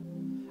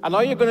 I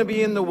know you're going to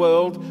be in the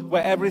world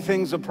where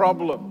everything's a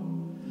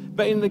problem,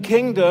 but in the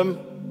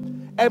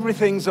kingdom,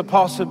 everything's a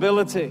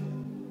possibility.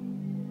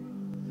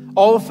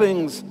 All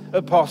things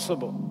are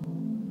possible.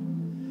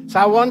 So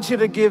I want you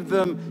to give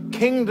them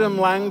kingdom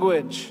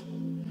language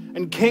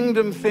and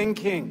kingdom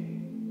thinking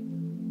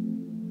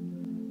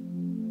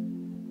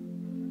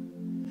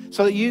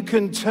so that you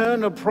can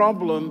turn a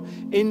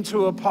problem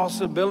into a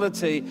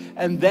possibility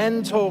and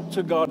then talk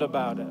to God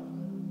about it.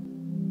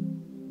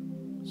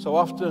 So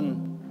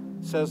often,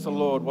 says the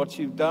Lord, what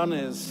you've done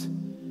is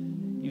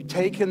you've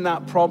taken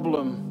that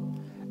problem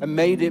and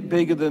made it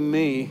bigger than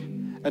me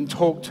and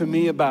talked to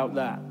me about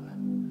that.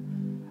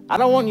 I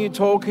don't want you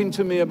talking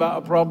to me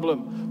about a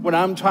problem when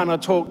I'm trying to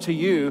talk to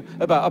you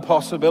about a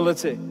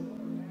possibility.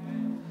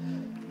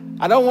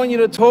 I don't want you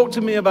to talk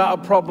to me about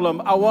a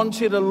problem. I want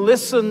you to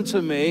listen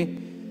to me.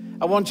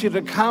 I want you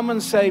to come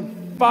and say,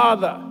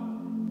 Father,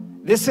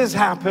 this has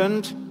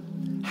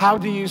happened. How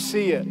do you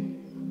see it?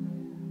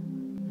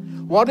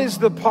 What is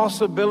the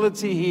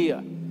possibility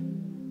here?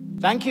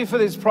 Thank you for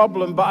this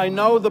problem, but I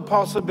know the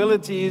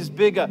possibility is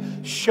bigger.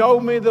 Show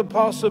me the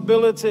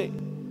possibility.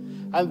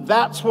 And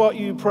that's what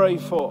you pray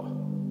for.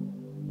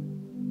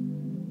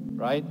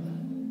 Right?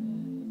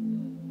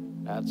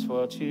 That's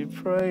what you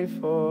pray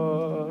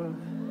for.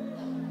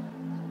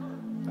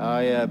 Oh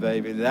yeah,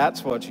 baby,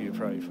 that's what you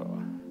pray for.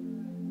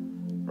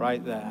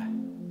 Right there.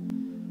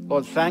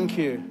 Lord, thank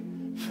you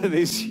for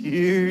this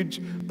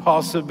huge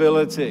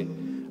possibility.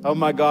 Oh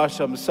my gosh,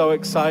 I'm so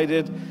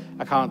excited.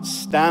 I can't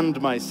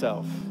stand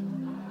myself.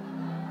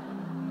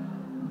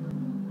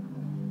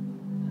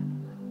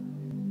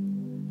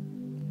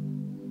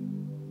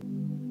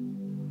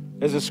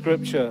 There's a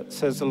scripture,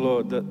 says the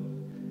Lord, that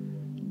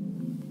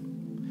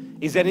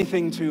is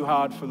anything too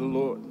hard for the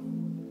Lord?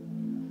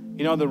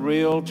 You know, the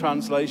real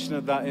translation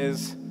of that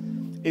is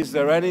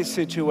there any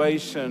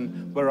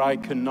situation where I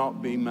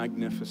cannot be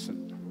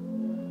magnificent?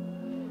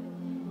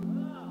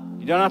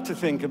 You don't have to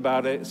think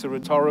about it. It's a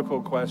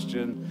rhetorical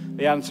question.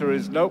 The answer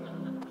is nope.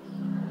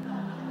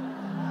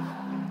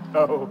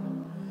 No.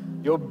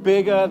 You're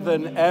bigger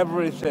than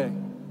everything.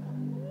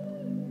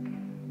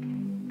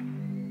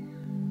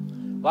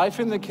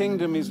 Life in the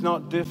kingdom is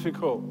not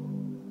difficult.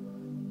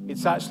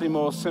 It's actually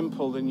more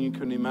simple than you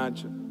can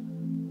imagine.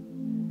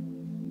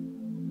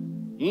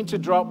 You need to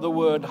drop the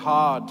word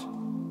hard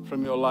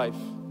from your life.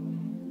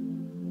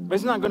 But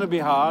isn't that going to be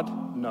hard?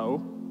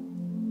 No.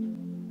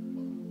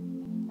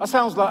 That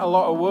sounds like a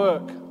lot of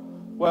work.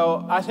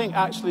 Well, I think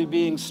actually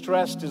being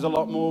stressed is a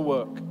lot more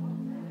work.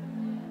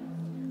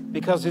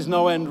 Because there's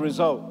no end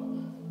result.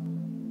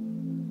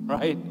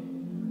 Right?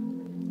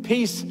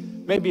 Peace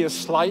may be a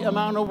slight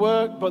amount of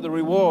work, but the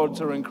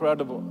rewards are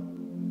incredible.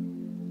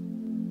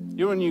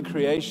 You're a new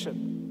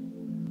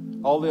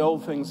creation. All the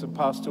old things have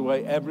passed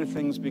away.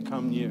 Everything's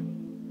become new.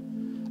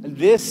 And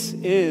this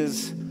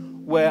is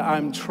where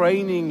I'm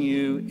training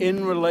you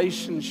in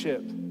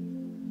relationship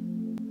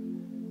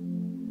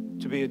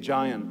to be a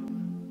giant,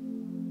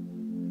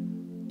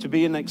 to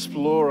be an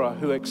explorer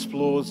who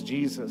explores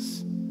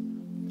Jesus,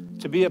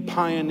 to be a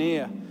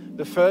pioneer,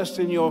 the first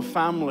in your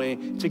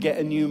family to get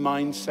a new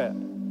mindset,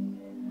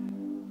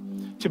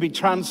 to be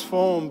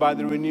transformed by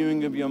the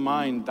renewing of your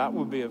mind. That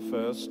would be a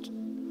first.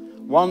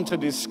 One, to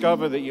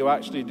discover that you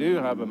actually do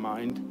have a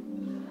mind.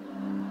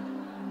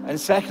 And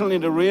secondly,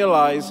 to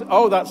realize,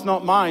 oh, that's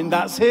not mine,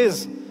 that's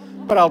his,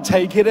 but I'll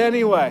take it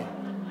anyway.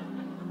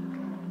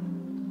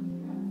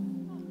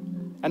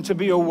 And to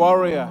be a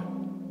warrior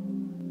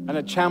and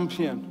a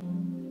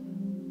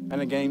champion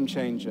and a game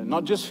changer.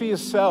 Not just for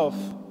yourself,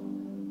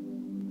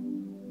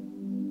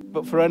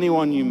 but for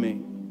anyone you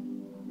meet.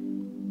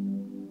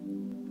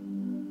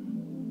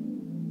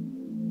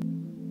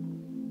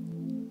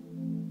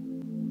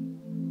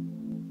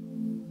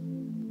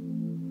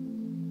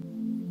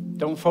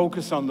 Don't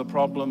focus on the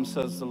problem,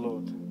 says the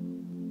Lord.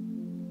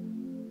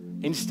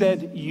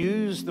 Instead,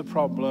 use the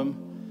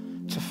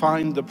problem to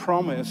find the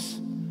promise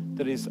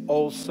that is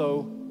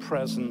also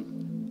present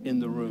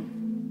in the room.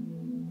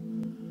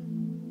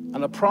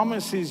 And a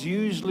promise is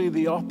usually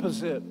the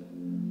opposite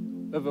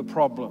of a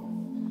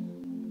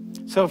problem.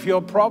 So if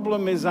your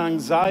problem is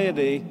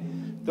anxiety,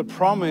 the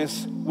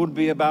promise would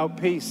be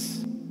about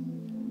peace.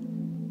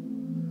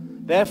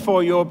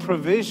 Therefore, your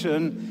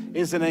provision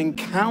is an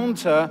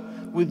encounter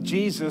with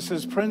Jesus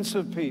as Prince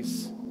of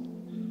Peace.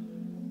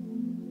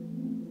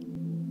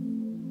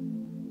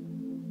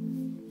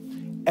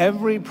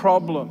 Every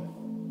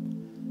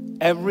problem,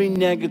 every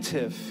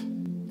negative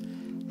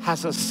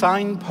has a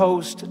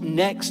signpost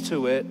next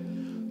to it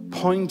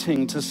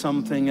pointing to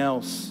something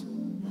else.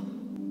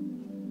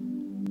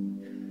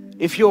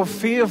 If you're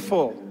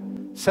fearful,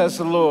 says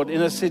the Lord,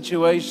 in a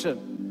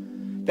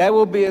situation, there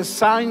will be a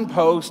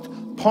signpost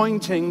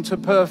pointing to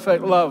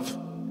perfect love.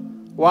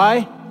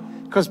 Why?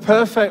 Because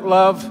perfect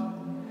love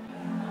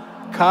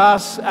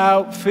casts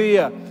out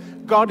fear.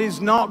 God is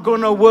not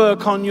going to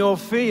work on your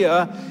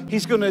fear.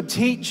 He's going to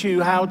teach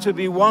you how to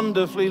be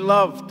wonderfully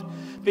loved.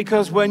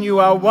 Because when you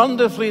are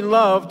wonderfully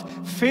loved,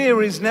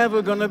 fear is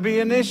never going to be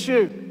an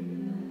issue.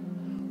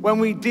 When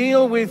we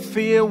deal with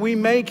fear, we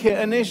make it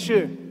an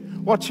issue.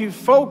 What you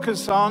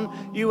focus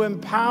on, you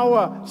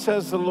empower,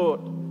 says the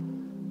Lord.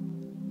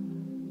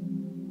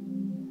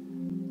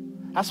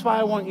 That's why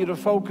I want you to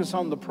focus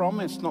on the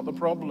promise, not the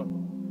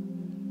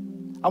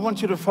problem. I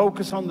want you to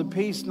focus on the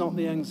peace, not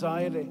the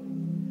anxiety.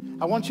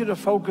 I want you to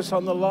focus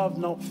on the love,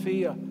 not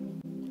fear.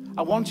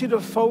 I want you to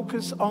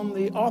focus on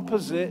the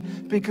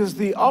opposite, because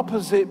the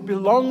opposite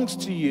belongs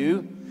to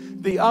you.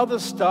 The other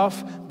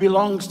stuff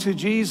belongs to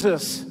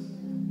Jesus.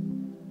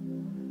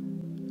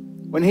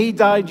 When he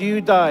died, you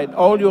died.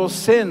 All your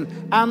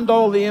sin and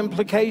all the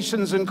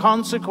implications and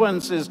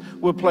consequences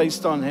were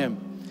placed on him.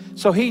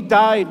 So he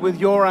died with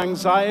your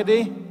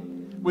anxiety,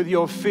 with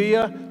your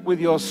fear, with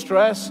your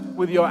stress,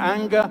 with your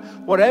anger,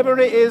 whatever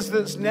it is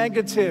that's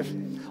negative.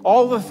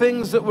 All the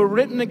things that were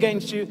written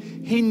against you,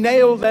 he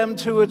nailed them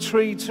to a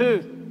tree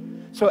too.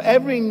 So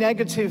every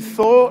negative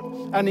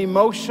thought and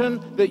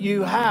emotion that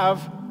you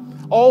have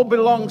all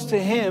belongs to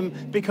him,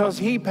 because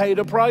he paid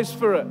a price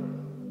for it.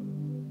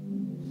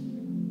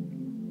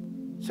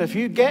 So if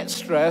you get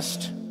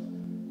stressed,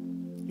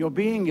 you're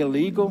being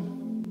illegal.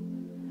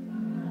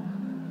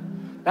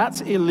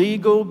 That's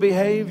illegal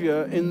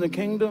behavior in the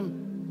kingdom.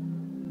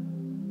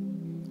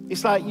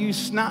 It's like you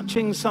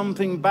snatching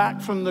something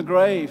back from the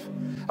grave.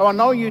 Oh, I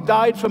know you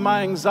died for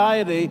my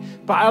anxiety,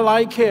 but I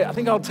like it. I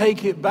think I'll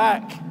take it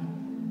back.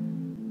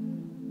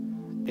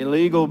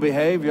 Illegal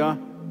behavior.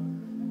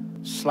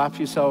 Slap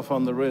yourself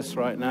on the wrist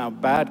right now.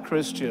 Bad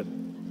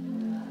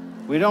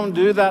Christian. We don't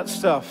do that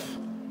stuff.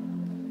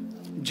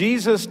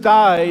 Jesus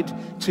died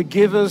to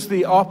give us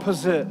the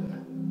opposite.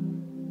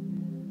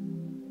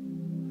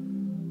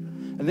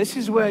 And this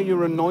is where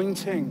your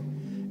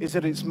anointing is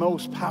at its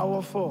most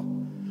powerful.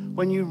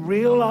 When you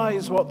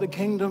realize what the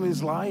kingdom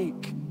is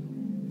like,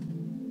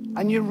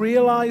 and you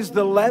realize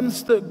the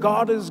lengths that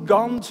God has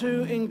gone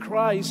to in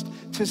Christ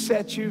to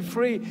set you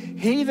free.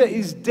 He that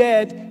is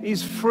dead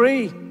is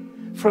free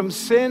from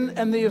sin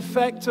and the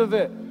effect of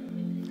it.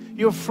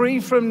 You're free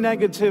from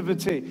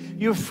negativity.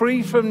 You're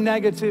free from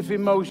negative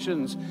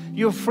emotions.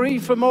 You're free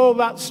from all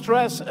that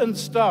stress and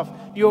stuff.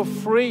 You're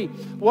free.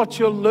 What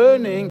you're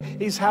learning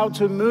is how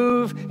to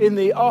move in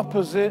the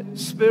opposite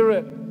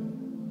spirit.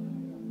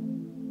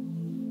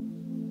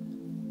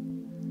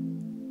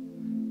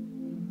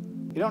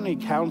 You don't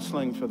need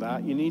counseling for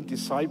that. You need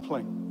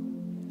discipling.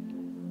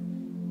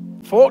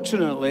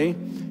 Fortunately,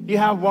 you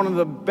have one of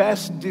the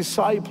best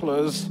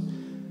disciplers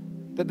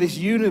that this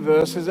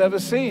universe has ever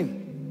seen.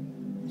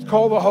 It's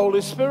called the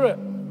Holy Spirit,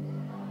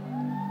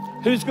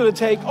 who's going to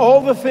take all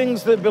the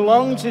things that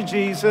belong to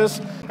Jesus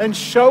and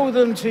show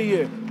them to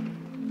you.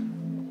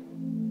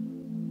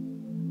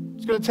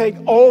 It's going to take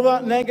all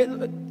that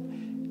negative.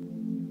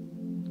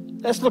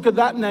 Let's look at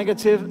that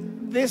negative.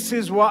 This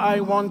is what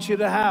I want you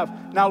to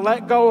have. Now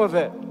let go of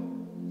it.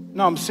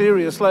 No, I'm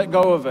serious. Let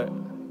go of it.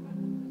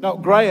 No,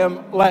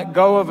 Graham, let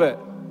go of it.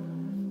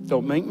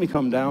 Don't make me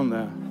come down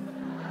there.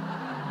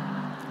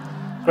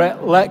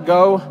 Let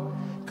go,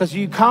 because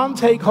you can't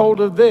take hold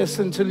of this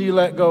until you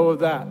let go of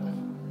that.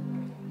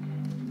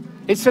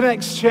 It's an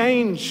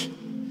exchange.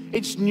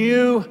 It's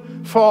new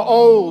for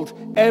old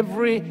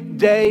every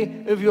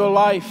day of your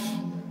life.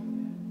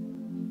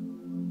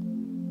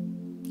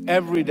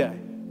 Every day.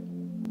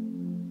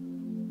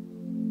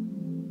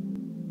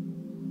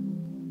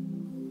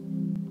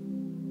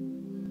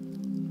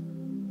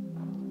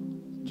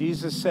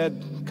 Jesus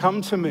said,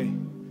 "Come to me,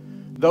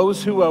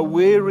 those who are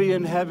weary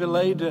and heavy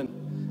laden,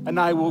 and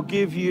I will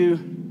give you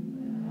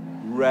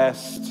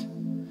rest."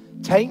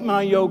 Take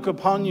my yoke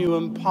upon you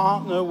and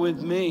partner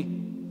with me,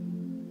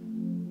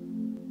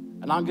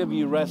 and I'll give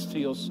you rest to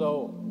your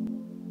soul.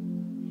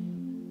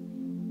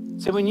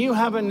 So when you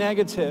have a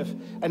negative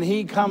and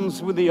he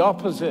comes with the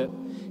opposite,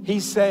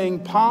 he's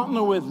saying,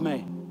 partner with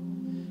me.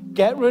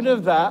 Get rid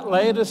of that,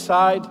 lay it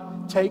aside,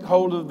 take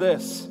hold of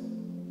this.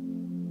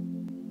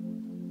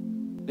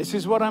 This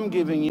is what I'm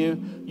giving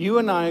you. You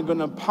and I are going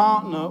to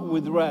partner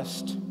with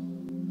rest.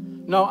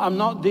 No, I'm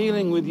not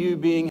dealing with you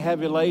being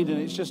heavy laden.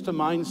 It's just a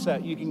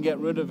mindset. You can get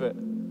rid of it.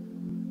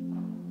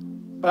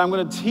 But I'm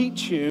going to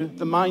teach you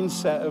the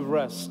mindset of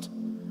rest.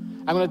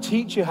 I'm going to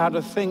teach you how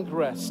to think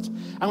rest.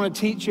 I'm going to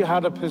teach you how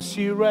to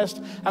pursue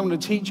rest. I'm going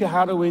to teach you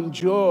how to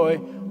enjoy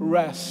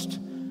rest.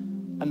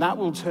 And that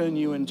will turn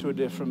you into a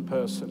different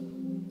person.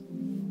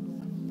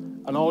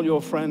 And all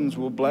your friends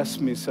will bless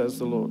me, says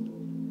the Lord.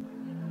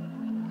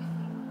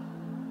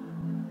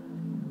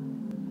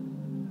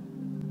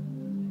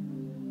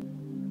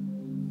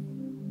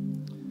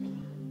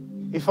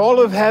 If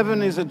all of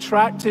heaven is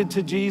attracted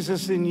to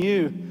Jesus in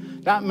you,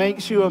 that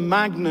makes you a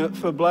magnet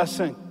for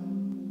blessing.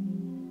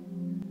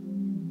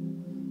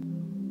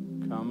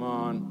 Come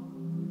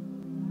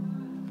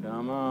on.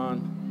 Come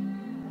on.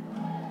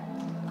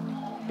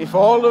 If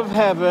all of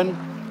heaven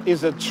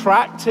is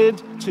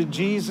attracted to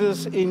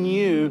Jesus in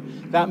you,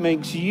 that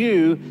makes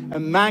you a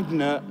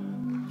magnet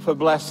for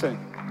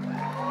blessing.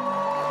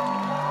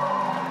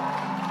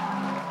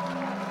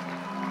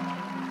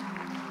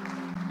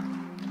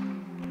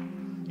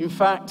 In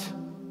fact,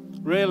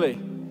 really,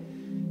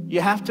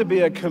 you have to be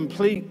a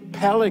complete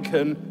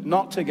pelican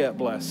not to get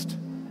blessed.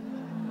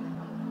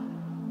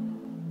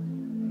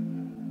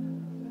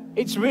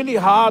 It's really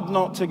hard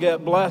not to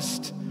get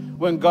blessed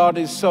when God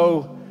is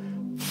so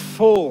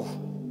full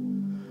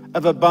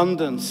of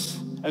abundance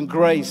and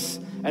grace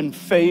and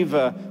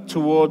favor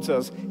towards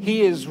us.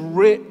 He is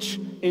rich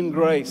in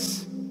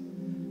grace.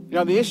 You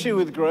know, the issue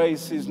with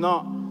grace is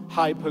not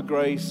hyper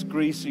grace,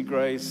 greasy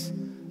grace.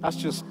 That's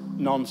just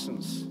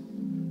nonsense.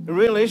 The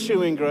real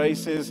issue in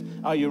grace is,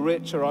 are you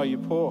rich or are you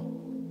poor?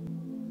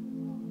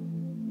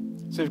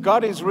 So if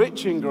God is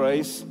rich in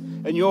grace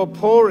and you're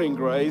poor in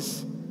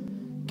grace,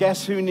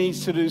 guess who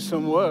needs to do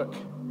some work?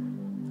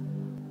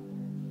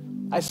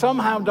 I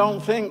somehow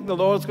don't think the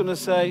Lord's going to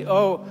say,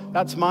 oh,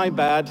 that's my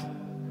bad.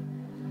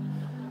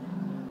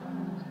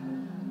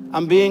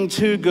 I'm being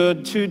too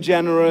good, too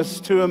generous,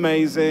 too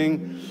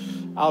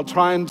amazing. I'll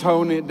try and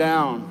tone it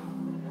down.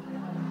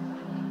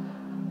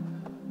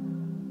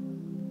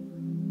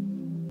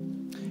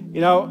 You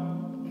know,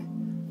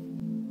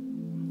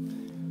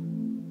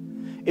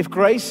 if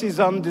grace is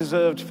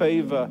undeserved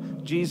favor,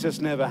 Jesus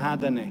never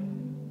had any.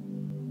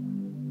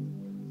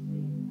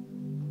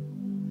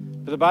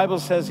 But the Bible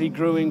says he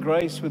grew in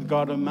grace with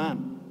God and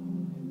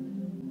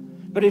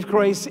man. But if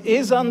grace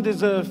is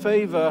undeserved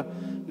favor,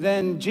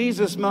 then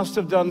Jesus must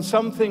have done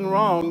something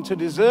wrong to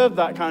deserve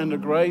that kind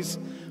of grace,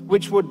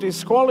 which would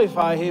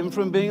disqualify him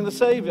from being the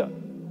Savior.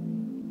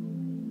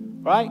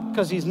 Right?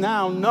 Because he's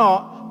now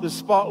not the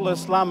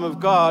spotless Lamb of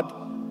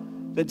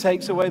God that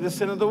takes away the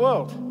sin of the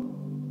world.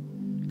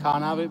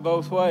 Can't have it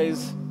both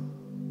ways.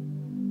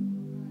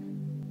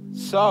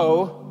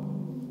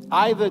 So,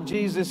 either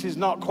Jesus is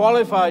not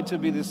qualified to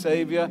be the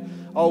Savior,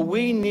 or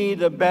we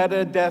need a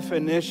better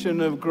definition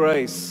of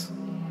grace.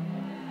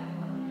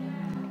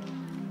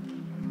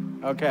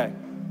 Okay.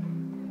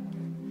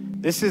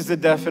 This is the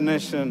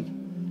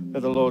definition that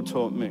the Lord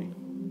taught me.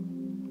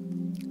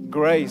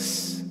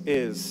 Grace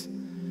is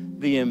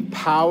the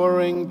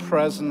empowering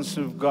presence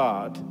of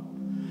God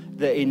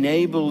that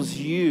enables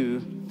you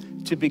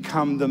to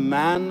become the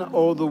man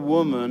or the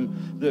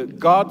woman that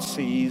God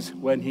sees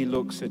when he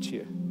looks at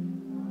you.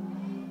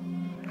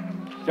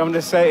 Do you want me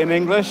to say it in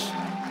English?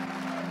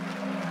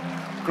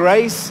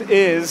 Grace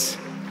is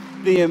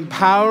the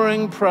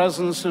empowering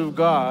presence of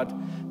God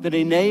that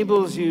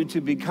enables you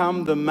to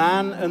become the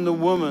man and the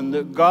woman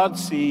that God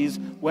sees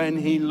when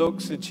he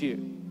looks at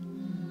you.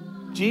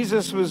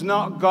 Jesus was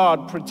not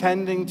God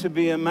pretending to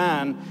be a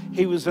man.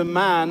 He was a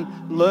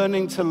man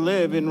learning to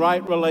live in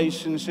right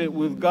relationship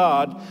with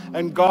God,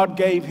 and God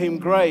gave him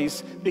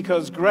grace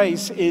because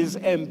grace is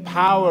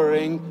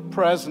empowering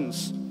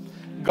presence.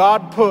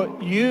 God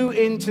put you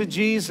into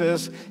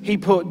Jesus. He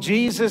put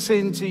Jesus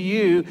into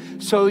you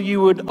so you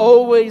would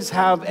always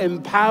have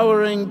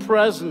empowering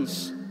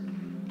presence.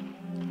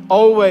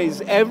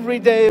 Always, every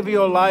day of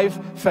your life,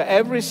 for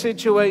every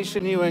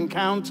situation you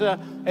encounter,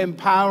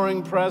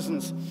 empowering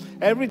presence.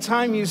 Every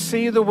time you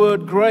see the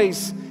word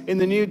grace in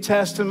the New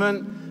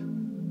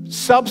Testament,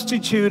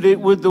 substitute it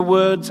with the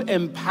words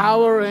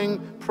empowering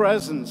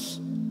presence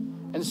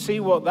and see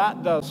what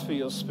that does for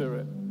your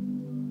spirit.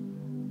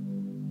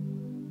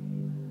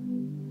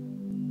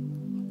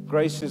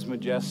 Grace is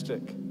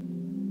majestic.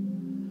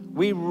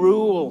 We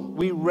rule,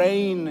 we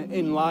reign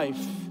in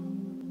life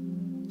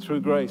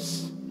through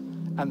grace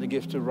and the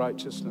gift of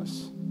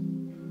righteousness.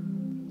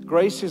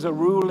 Grace is a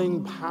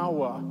ruling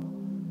power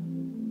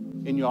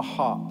in your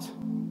heart.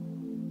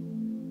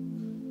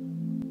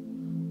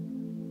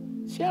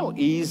 See how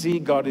easy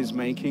God is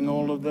making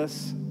all of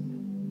this?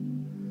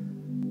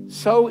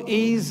 So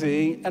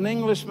easy, an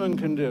Englishman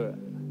can do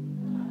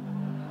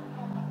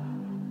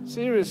it.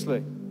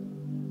 Seriously.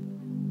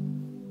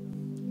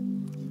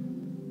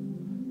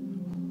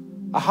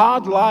 A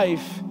hard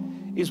life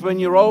is when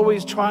you're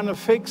always trying to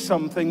fix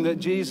something that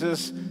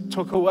Jesus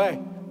took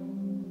away.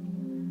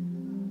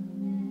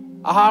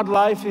 A hard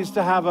life is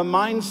to have a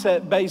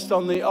mindset based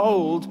on the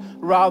old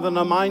rather than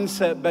a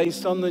mindset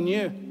based on the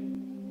new.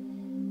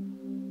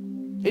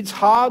 It's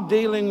hard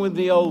dealing with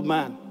the old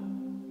man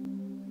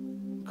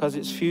because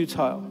it's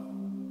futile.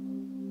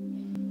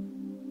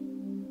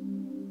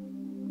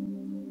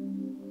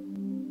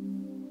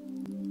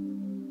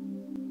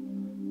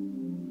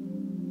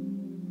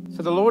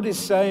 So the Lord is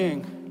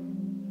saying,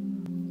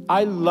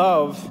 I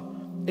love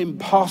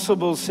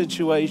impossible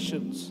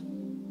situations.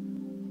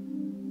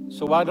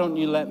 So why don't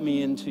you let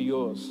me into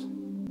yours?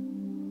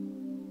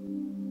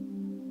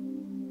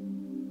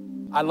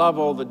 I love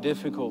all the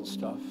difficult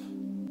stuff.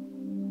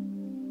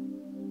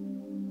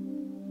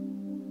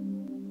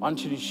 Why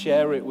don't you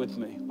share it with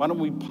me? Why don't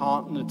we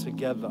partner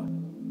together?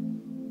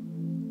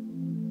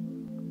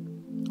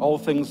 All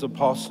things are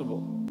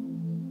possible.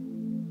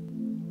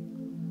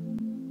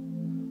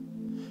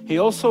 He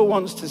also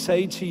wants to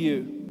say to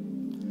you,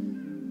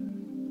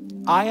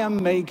 I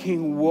am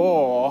making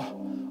war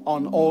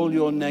on all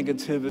your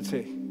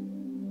negativity.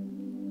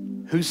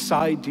 Whose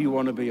side do you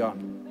want to be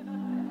on?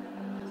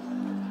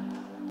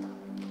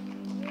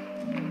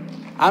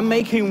 I'm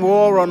making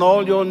war on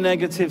all your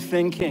negative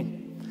thinking.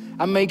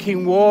 I'm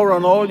making war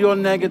on all your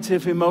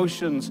negative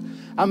emotions.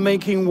 I'm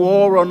making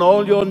war on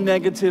all your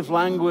negative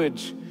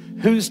language.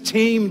 Whose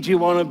team do you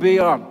want to be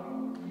on?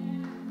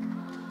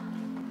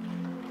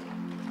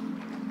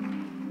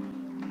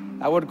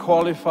 That would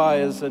qualify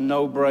as a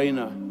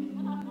no-brainer.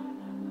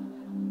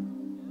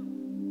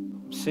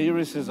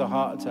 Serious as a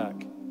heart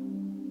attack.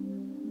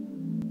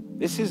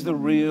 This is the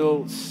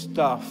real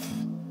stuff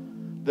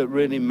that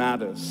really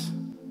matters.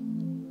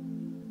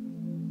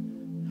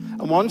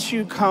 And once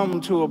you come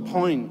to a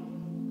point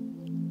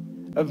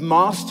of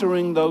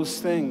mastering those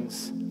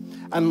things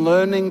and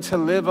learning to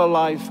live a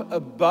life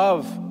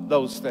above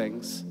those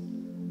things,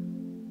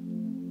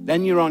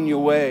 then you're on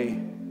your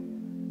way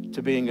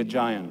to being a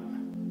giant.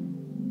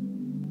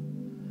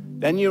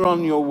 Then you're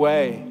on your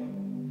way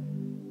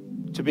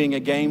to being a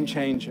game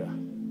changer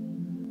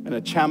and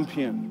a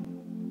champion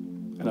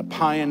and a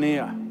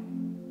pioneer.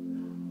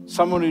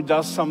 Someone who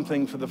does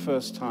something for the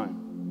first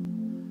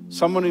time.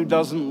 Someone who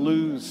doesn't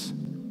lose.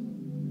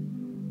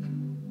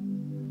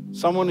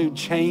 Someone who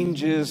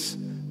changes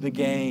the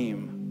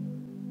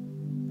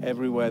game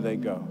everywhere they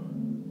go.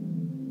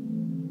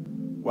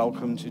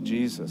 Welcome to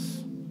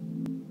Jesus.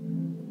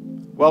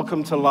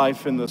 Welcome to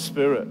life in the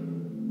Spirit.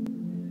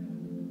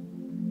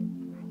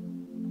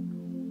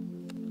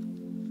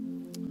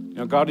 You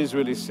know, God is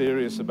really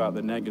serious about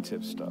the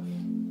negative stuff.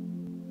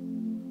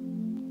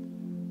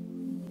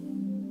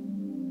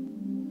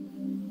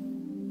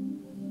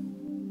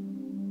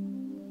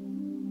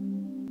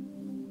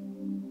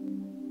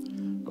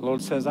 The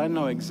Lord says, I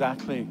know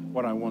exactly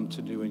what I want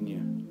to do in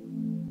you.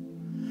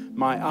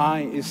 My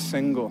eye is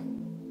single.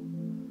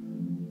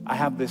 I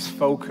have this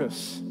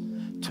focus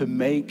to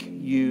make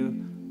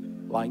you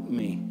like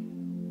me.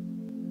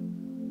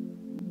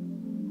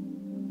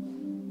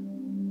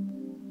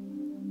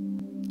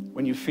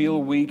 When you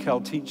feel weak,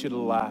 I'll teach you to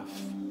laugh,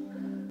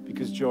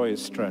 because joy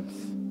is strength.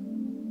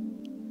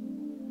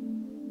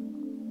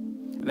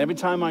 And every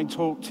time I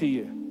talk to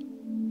you,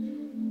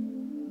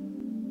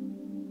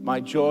 my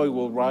joy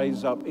will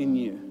rise up in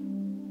you,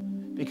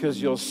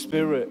 because your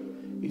spirit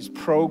is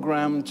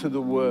programmed to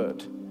the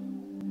word.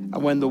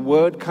 And when the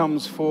word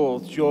comes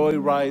forth, joy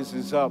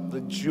rises up.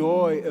 The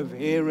joy of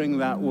hearing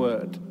that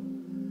word.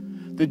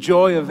 The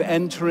joy of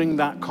entering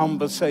that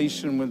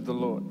conversation with the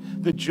Lord.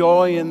 The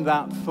joy in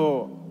that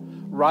thought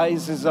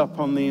rises up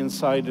on the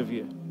inside of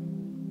you.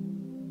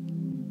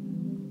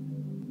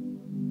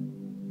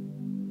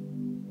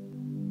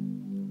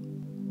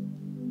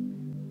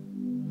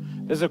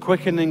 There's a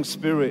quickening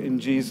spirit in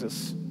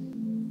Jesus.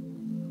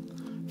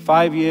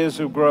 5 years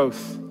of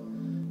growth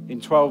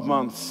in 12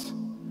 months,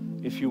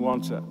 if you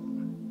want it.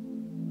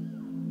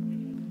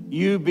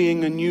 You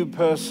being a new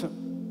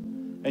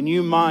person, a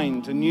new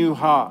mind, a new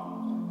heart,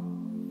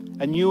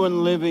 a new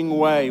and living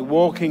way,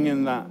 walking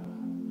in that,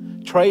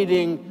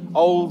 trading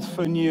old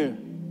for new,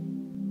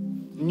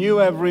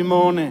 new every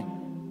morning,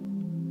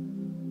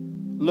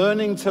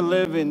 learning to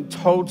live in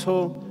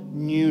total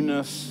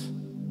newness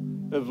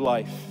of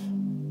life.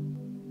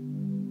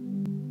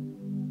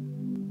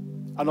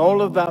 And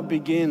all of that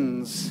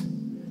begins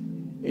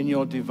in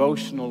your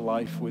devotional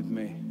life with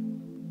me.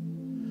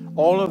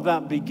 All of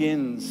that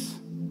begins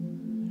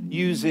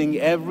using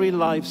every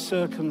life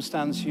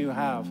circumstance you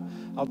have.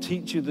 I'll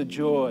teach you the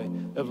joy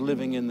of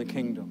living in the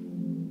kingdom.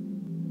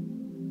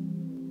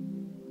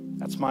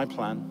 That's my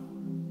plan.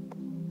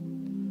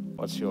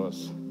 What's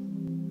yours?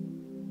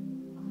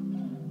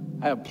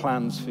 I have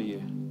plans for you.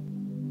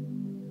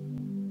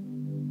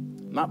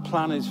 And that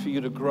plan is for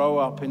you to grow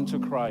up into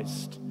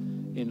Christ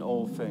in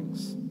all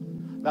things.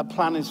 That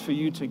plan is for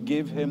you to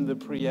give him the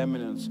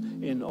preeminence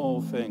in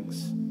all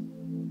things.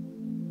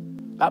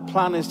 That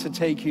plan is to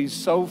take you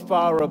so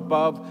far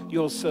above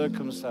your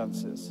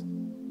circumstances.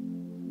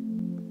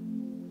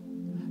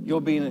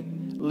 You'll be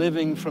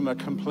living from a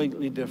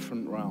completely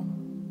different realm.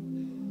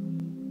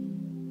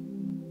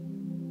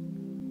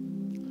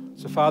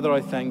 So, Father,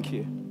 I thank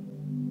you.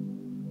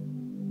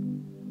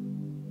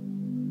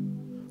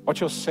 What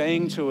you're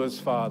saying to us,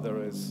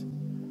 Father, is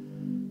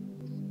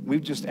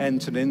we've just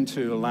entered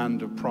into a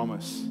land of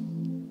promise.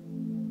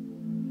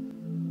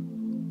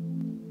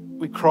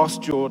 We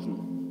crossed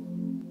Jordan.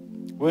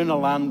 We're in a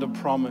land of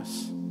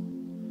promise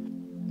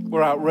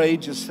where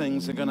outrageous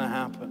things are going to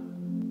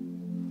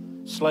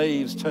happen.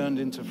 Slaves turned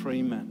into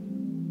free men.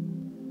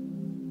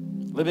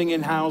 Living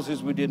in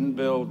houses we didn't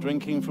build,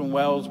 drinking from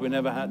wells we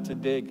never had to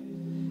dig,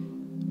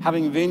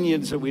 having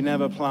vineyards that we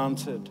never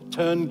planted,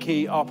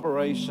 turnkey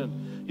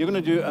operation. You're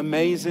going to do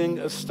amazing,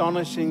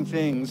 astonishing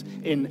things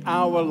in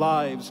our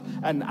lives,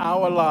 and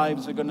our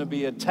lives are going to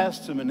be a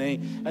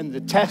testimony, and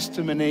the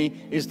testimony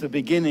is the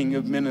beginning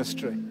of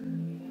ministry.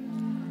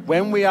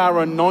 When we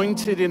are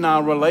anointed in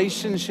our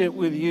relationship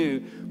with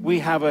you, we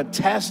have a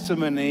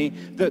testimony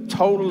that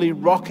totally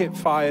rocket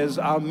fires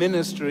our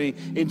ministry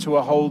into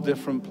a whole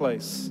different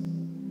place.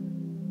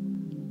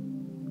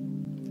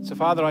 So,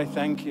 Father, I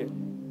thank you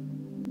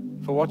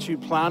for what you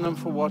plan and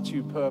for what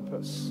you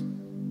purpose.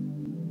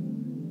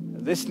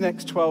 This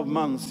next 12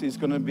 months is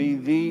going to be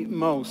the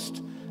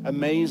most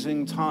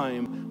amazing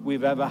time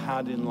we've ever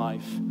had in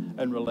life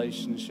and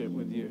relationship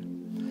with you.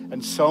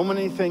 And so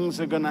many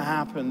things are going to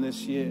happen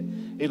this year.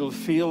 It'll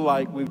feel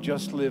like we've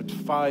just lived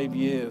 5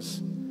 years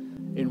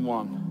in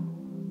one.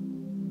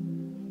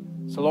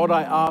 So, Lord,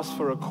 I ask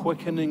for a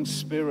quickening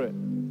spirit.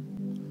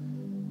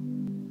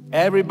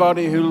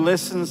 Everybody who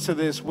listens to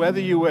this,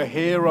 whether you were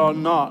here or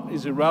not,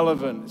 is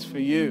irrelevant. It's for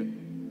you.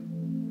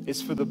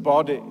 It's for the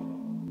body.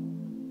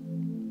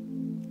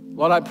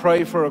 Lord, I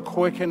pray for a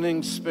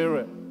quickening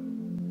spirit.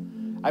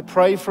 I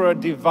pray for a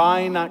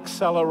divine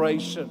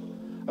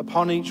acceleration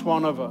upon each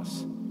one of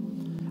us.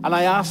 And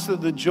I ask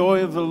that the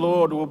joy of the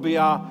Lord will be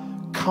our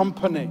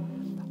company,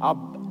 our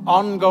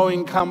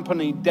ongoing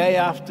company day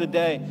after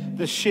day.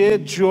 The sheer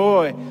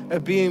joy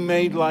of being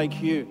made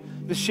like you.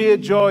 The sheer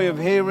joy of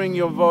hearing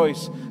your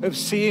voice, of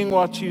seeing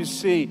what you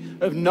see,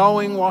 of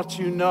knowing what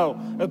you know,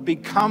 of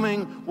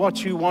becoming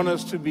what you want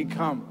us to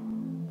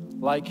become,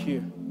 like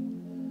you.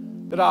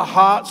 That our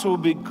hearts will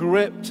be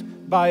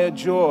gripped by a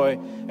joy,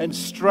 and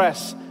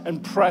stress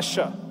and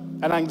pressure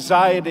and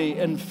anxiety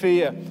and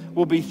fear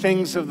will be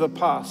things of the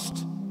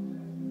past.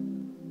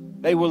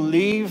 They will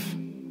leave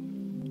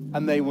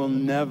and they will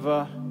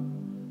never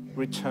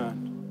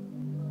return.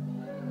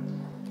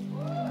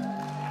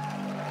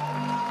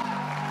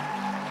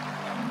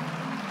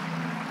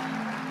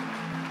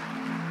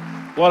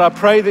 Lord, I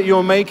pray that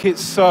you'll make it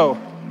so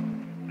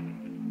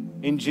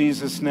in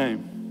Jesus'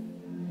 name.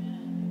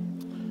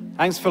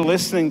 Thanks for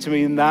listening to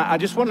me in that. I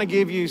just want to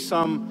give you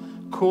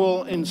some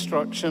cool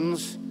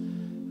instructions,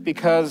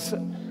 because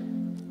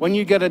when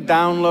you get a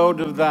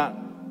download of that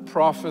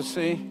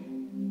prophecy,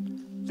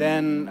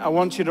 then I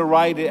want you to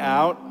write it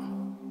out,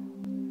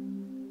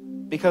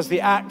 because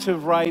the act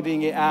of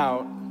writing it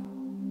out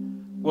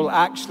will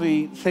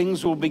actually,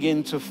 things will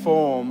begin to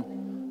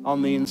form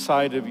on the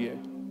inside of you.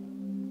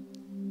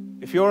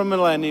 If you're a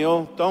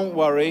millennial, don't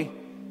worry.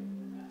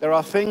 There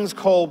are things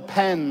called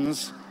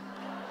pens,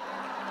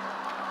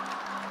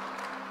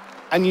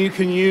 and you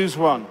can use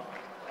one.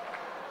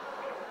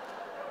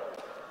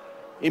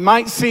 It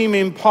might seem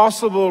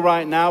impossible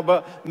right now,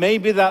 but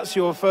maybe that's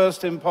your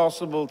first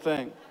impossible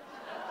thing.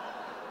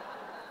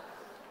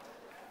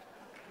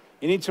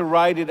 You need to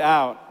write it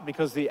out,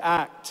 because the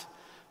act,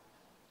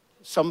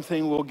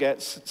 something will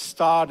get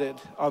started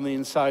on the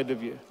inside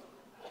of you.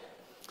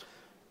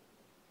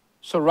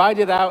 So write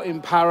it out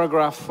in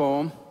paragraph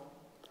form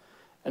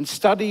and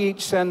study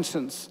each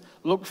sentence.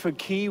 Look for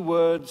key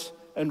words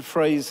and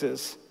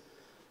phrases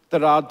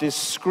that are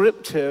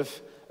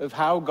descriptive of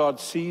how God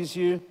sees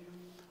you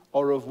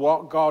or of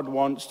what God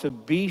wants to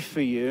be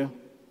for you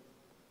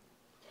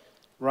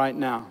right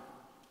now.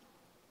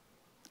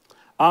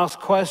 Ask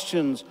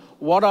questions.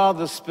 What are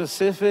the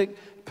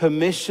specific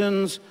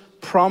permissions,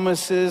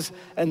 promises,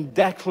 and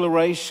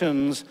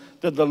declarations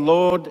that the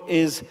Lord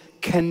is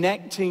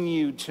connecting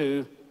you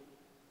to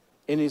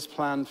in his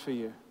plan for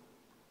you?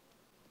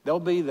 They'll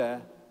be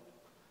there,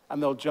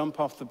 and they'll jump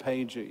off the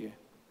page at you.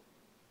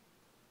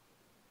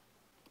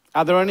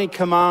 Are there any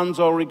commands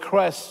or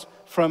requests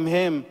from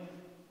him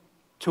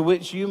to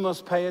which you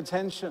must pay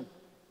attention?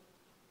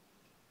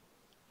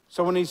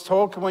 So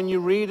when you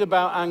read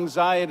about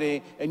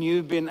anxiety and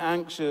you've been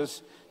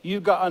anxious,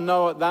 you've got to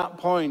know at that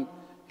point,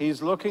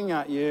 he's looking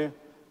at you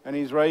and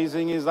he's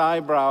raising his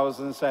eyebrows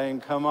and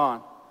saying, come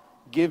on,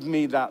 give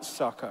me that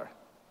sucker.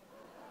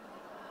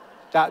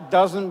 That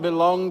doesn't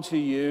belong to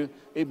you,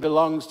 it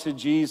belongs to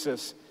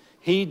Jesus.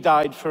 He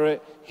died for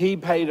it, he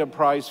paid a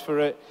price for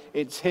it,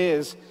 it's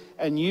his,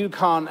 and you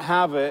can't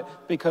have it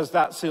because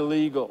that's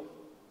illegal.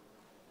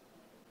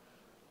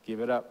 Give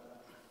it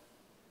up.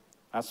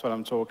 That's what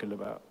I'm talking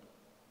about.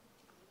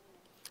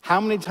 How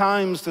many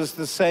times does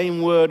the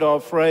same word or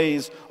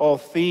phrase or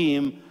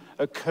theme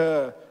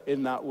occur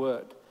in that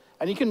word?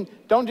 And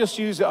don't just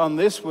use it on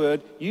this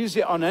word, use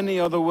it on any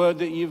other word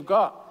that you've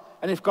got.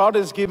 And if God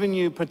has given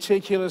you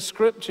particular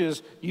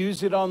scriptures,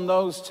 use it on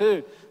those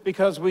too.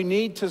 Because we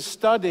need to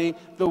study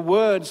the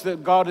words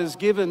that God has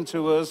given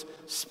to us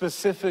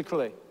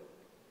specifically.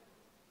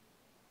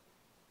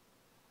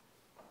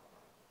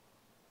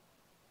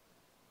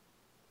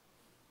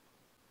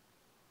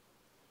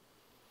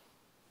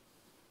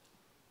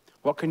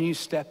 What can you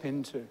step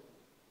into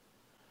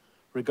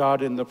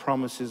regarding the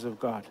promises of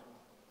God?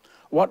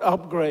 What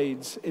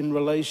upgrades in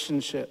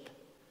relationship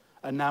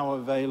are now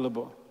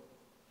available?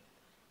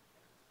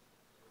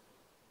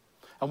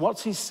 And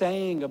what's he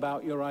saying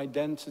about your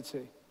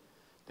identity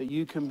that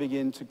you can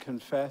begin to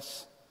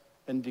confess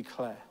and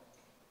declare?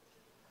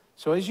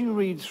 So as you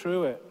read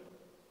through it,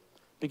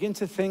 begin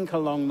to think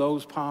along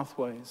those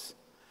pathways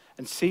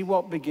and see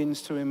what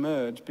begins to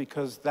emerge,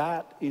 because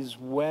that is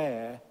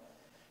where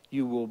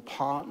you will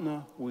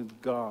partner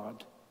with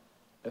God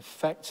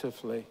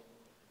effectively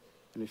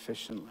and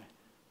efficiently.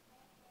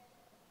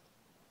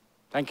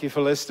 Thank you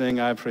for listening.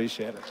 I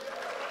appreciate it.